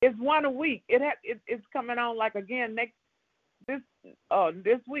 It's one a week. It's coming on like again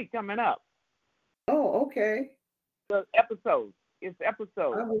this week coming up. Oh, okay. The episodes. It's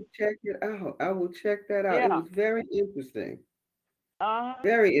episodes. I will check it out. I will check that out. Yeah. It was very interesting.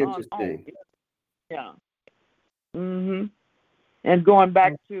 Very interesting. Yeah. And going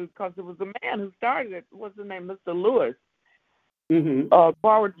back to because it was a man who started it. What's his name? Mr. Lewis.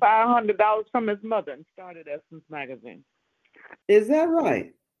 Borrowed $500 from his mother and started Essence magazine. Is that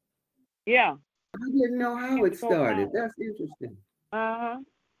right? Yeah. I didn't know how it started. That's interesting.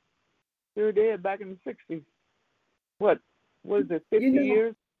 Sure did back in the 60s. What was it, 50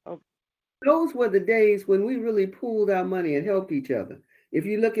 years? Those were the days when we really pooled our money and helped each other. If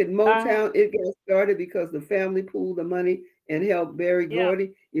you look at Motown, it got started because the family pooled the money and helped Berry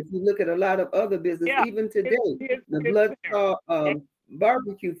Gordy. If you look at a lot of other business, even today, the Bloodsaw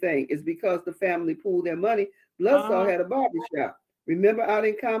barbecue thing is because the family pooled their money. Bloodsaw had a barbershop. Remember out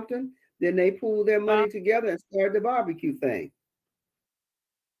in Compton? Then they pooled their money together and started the barbecue thing.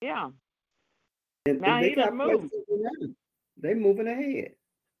 Yeah. And now they got places around. They're moving ahead.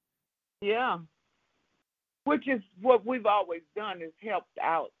 Yeah. Which is what we've always done is helped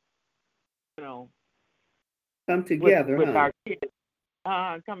out, come together with our kids.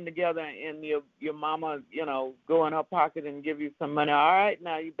 Come together and your mama, go in her pocket and give you some money. All right,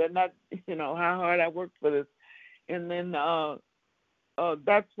 now you better not, how hard I worked for this. And then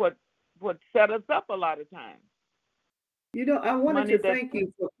that's what set us up a lot of times. I wanted to thank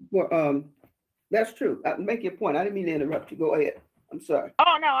you for that's true. Make your point. I didn't mean to interrupt you. Go ahead. I'm sorry.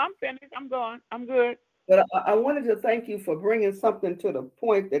 Oh, no, I'm finished. I'm going. I'm good. But I wanted to thank you for bringing something to the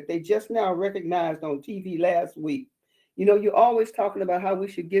point that they just now recognized on TV last week. You're always talking about how we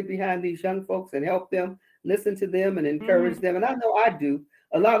should get behind these young folks and help them, listen to them and encourage them. And I know I do.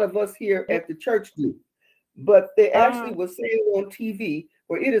 A lot of us here at the church do. But they actually were saying on TV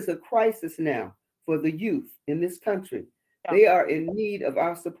where it is a crisis now for the youth in this country. Yeah. They are in need of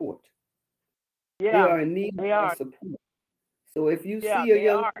our support. Yeah. They are in need of our support. So if you see a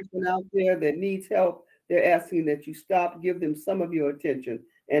young person out there that needs help, they're asking that you stop, give them some of your attention,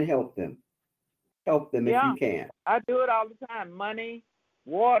 and help them. Help them if you can. I do it all the time. Money,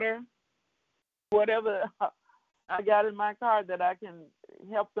 water, whatever I got in my car that I can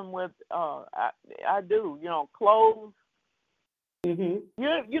help them with. I do. Clothes. Mm-hmm.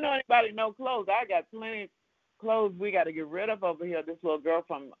 Anybody know clothes? I got plenty of clothes we got to get rid of over here. This little girl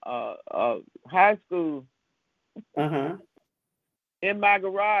from high school. In my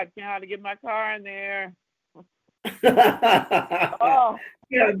garage, can't hardly get my car in there. Oh,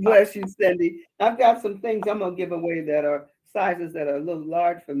 God bless you, Cindy. I've got some things I'm gonna give away that are sizes that are a little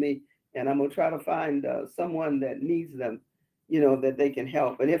large for me, and I'm gonna try to find someone that needs them, that they can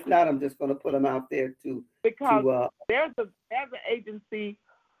help. And if not, I'm just gonna put them out there because there's an agency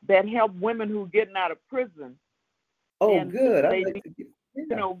that help women who getting out of prison. Oh, good. I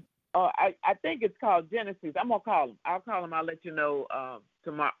think it's called Genesis. I'm gonna call them. I'll call them. I'll let you know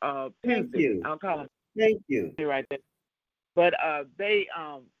tomorrow, Tuesday. Thank you. I'll call them. Thank you. Right there. But they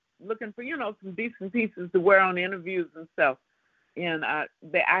looking for some decent pieces to wear on interviews and stuff. And I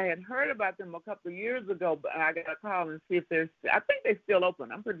had heard about them a couple of years ago, but I got to call and see if I think they're still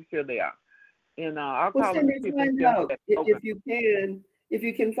open. I'm pretty sure they are. And I'll call them and see if they're still open. If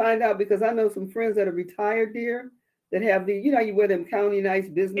you can find out, because I know some friends that are retired there that have you wear them county nice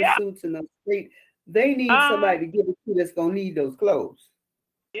business suits and the state. They need somebody to give it to that's gonna need those clothes.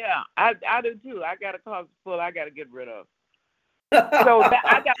 Yeah, I do too. I got a closet full I got to get rid of. So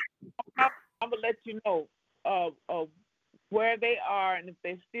I'm gonna let you know where they are and if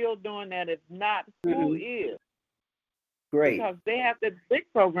they're still doing that. If not, who is? Great. Because they have that big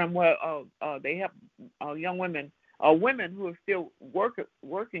program where they have young women or women who are still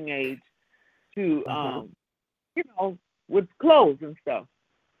working age to with clothes and stuff.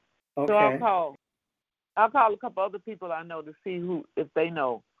 Okay. So I'll call a couple other people I know to see if they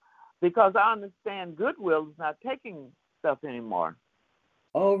know, because I understand Goodwill is not taking stuff anymore.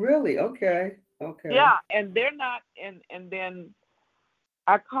 Oh, really? Okay. Yeah, and they're not. And then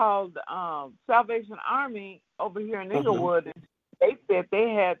I called Salvation Army over here in Inglewood, and they said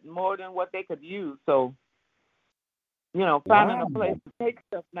they had more than what they could use. So, finding a place to take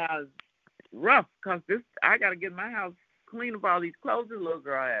stuff now is rough, because I got to get my house clean of all these clothes this little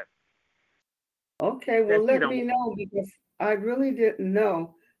girl has. Okay, well, let me know, because I really didn't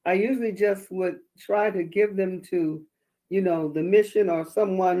know. I usually just would try to give them to, the mission or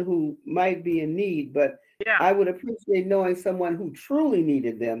someone who might be in need. But I would appreciate knowing someone who truly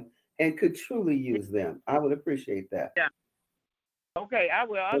needed them and could truly use them. I would appreciate that. Yeah. Okay, I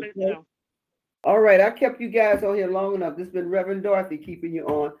will. I'll let you know. All right, I kept you guys on here long enough. This has been Reverend Dorothy keeping you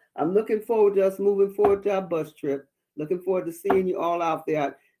on. I'm looking forward to us moving forward to our bus trip. Looking forward to seeing you all out there.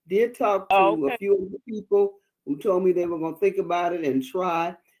 I did talk to a few of the people who told me they were going to think about it and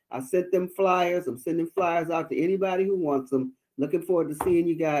try. I sent them flyers. I'm sending flyers out to anybody who wants them. Looking forward to seeing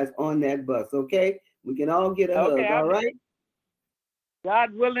you guys on that bus, okay? We can all get a hug, all right?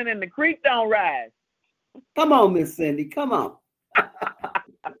 God willing, and the creek don't rise. Come on, Miss Cindy, come on.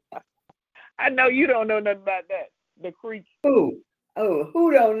 I know you don't know nothing about that. The creek. Who? Oh,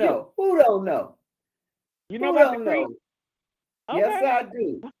 who don't know? Who don't know? You know about the creek? Okay. Yes, I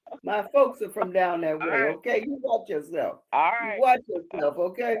do. My folks are from down that way, okay? You watch yourself. All right. You watch yourself,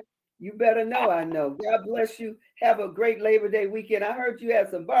 okay? You better know I know. God bless you. Have a great Labor Day weekend. I heard you had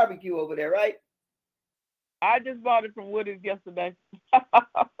some barbecue over there, right? I just bought it from Woody's yesterday.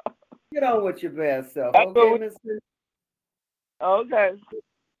 Get on with your best self, okay, Miss Cindy? Okay.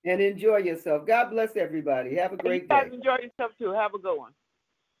 And enjoy yourself. God bless everybody. Have a great day. You guys enjoy yourself too. Have a good one.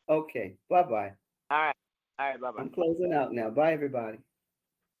 Okay. Bye-bye. All right. All right. Bye-bye. I'm closing out now. Bye, everybody.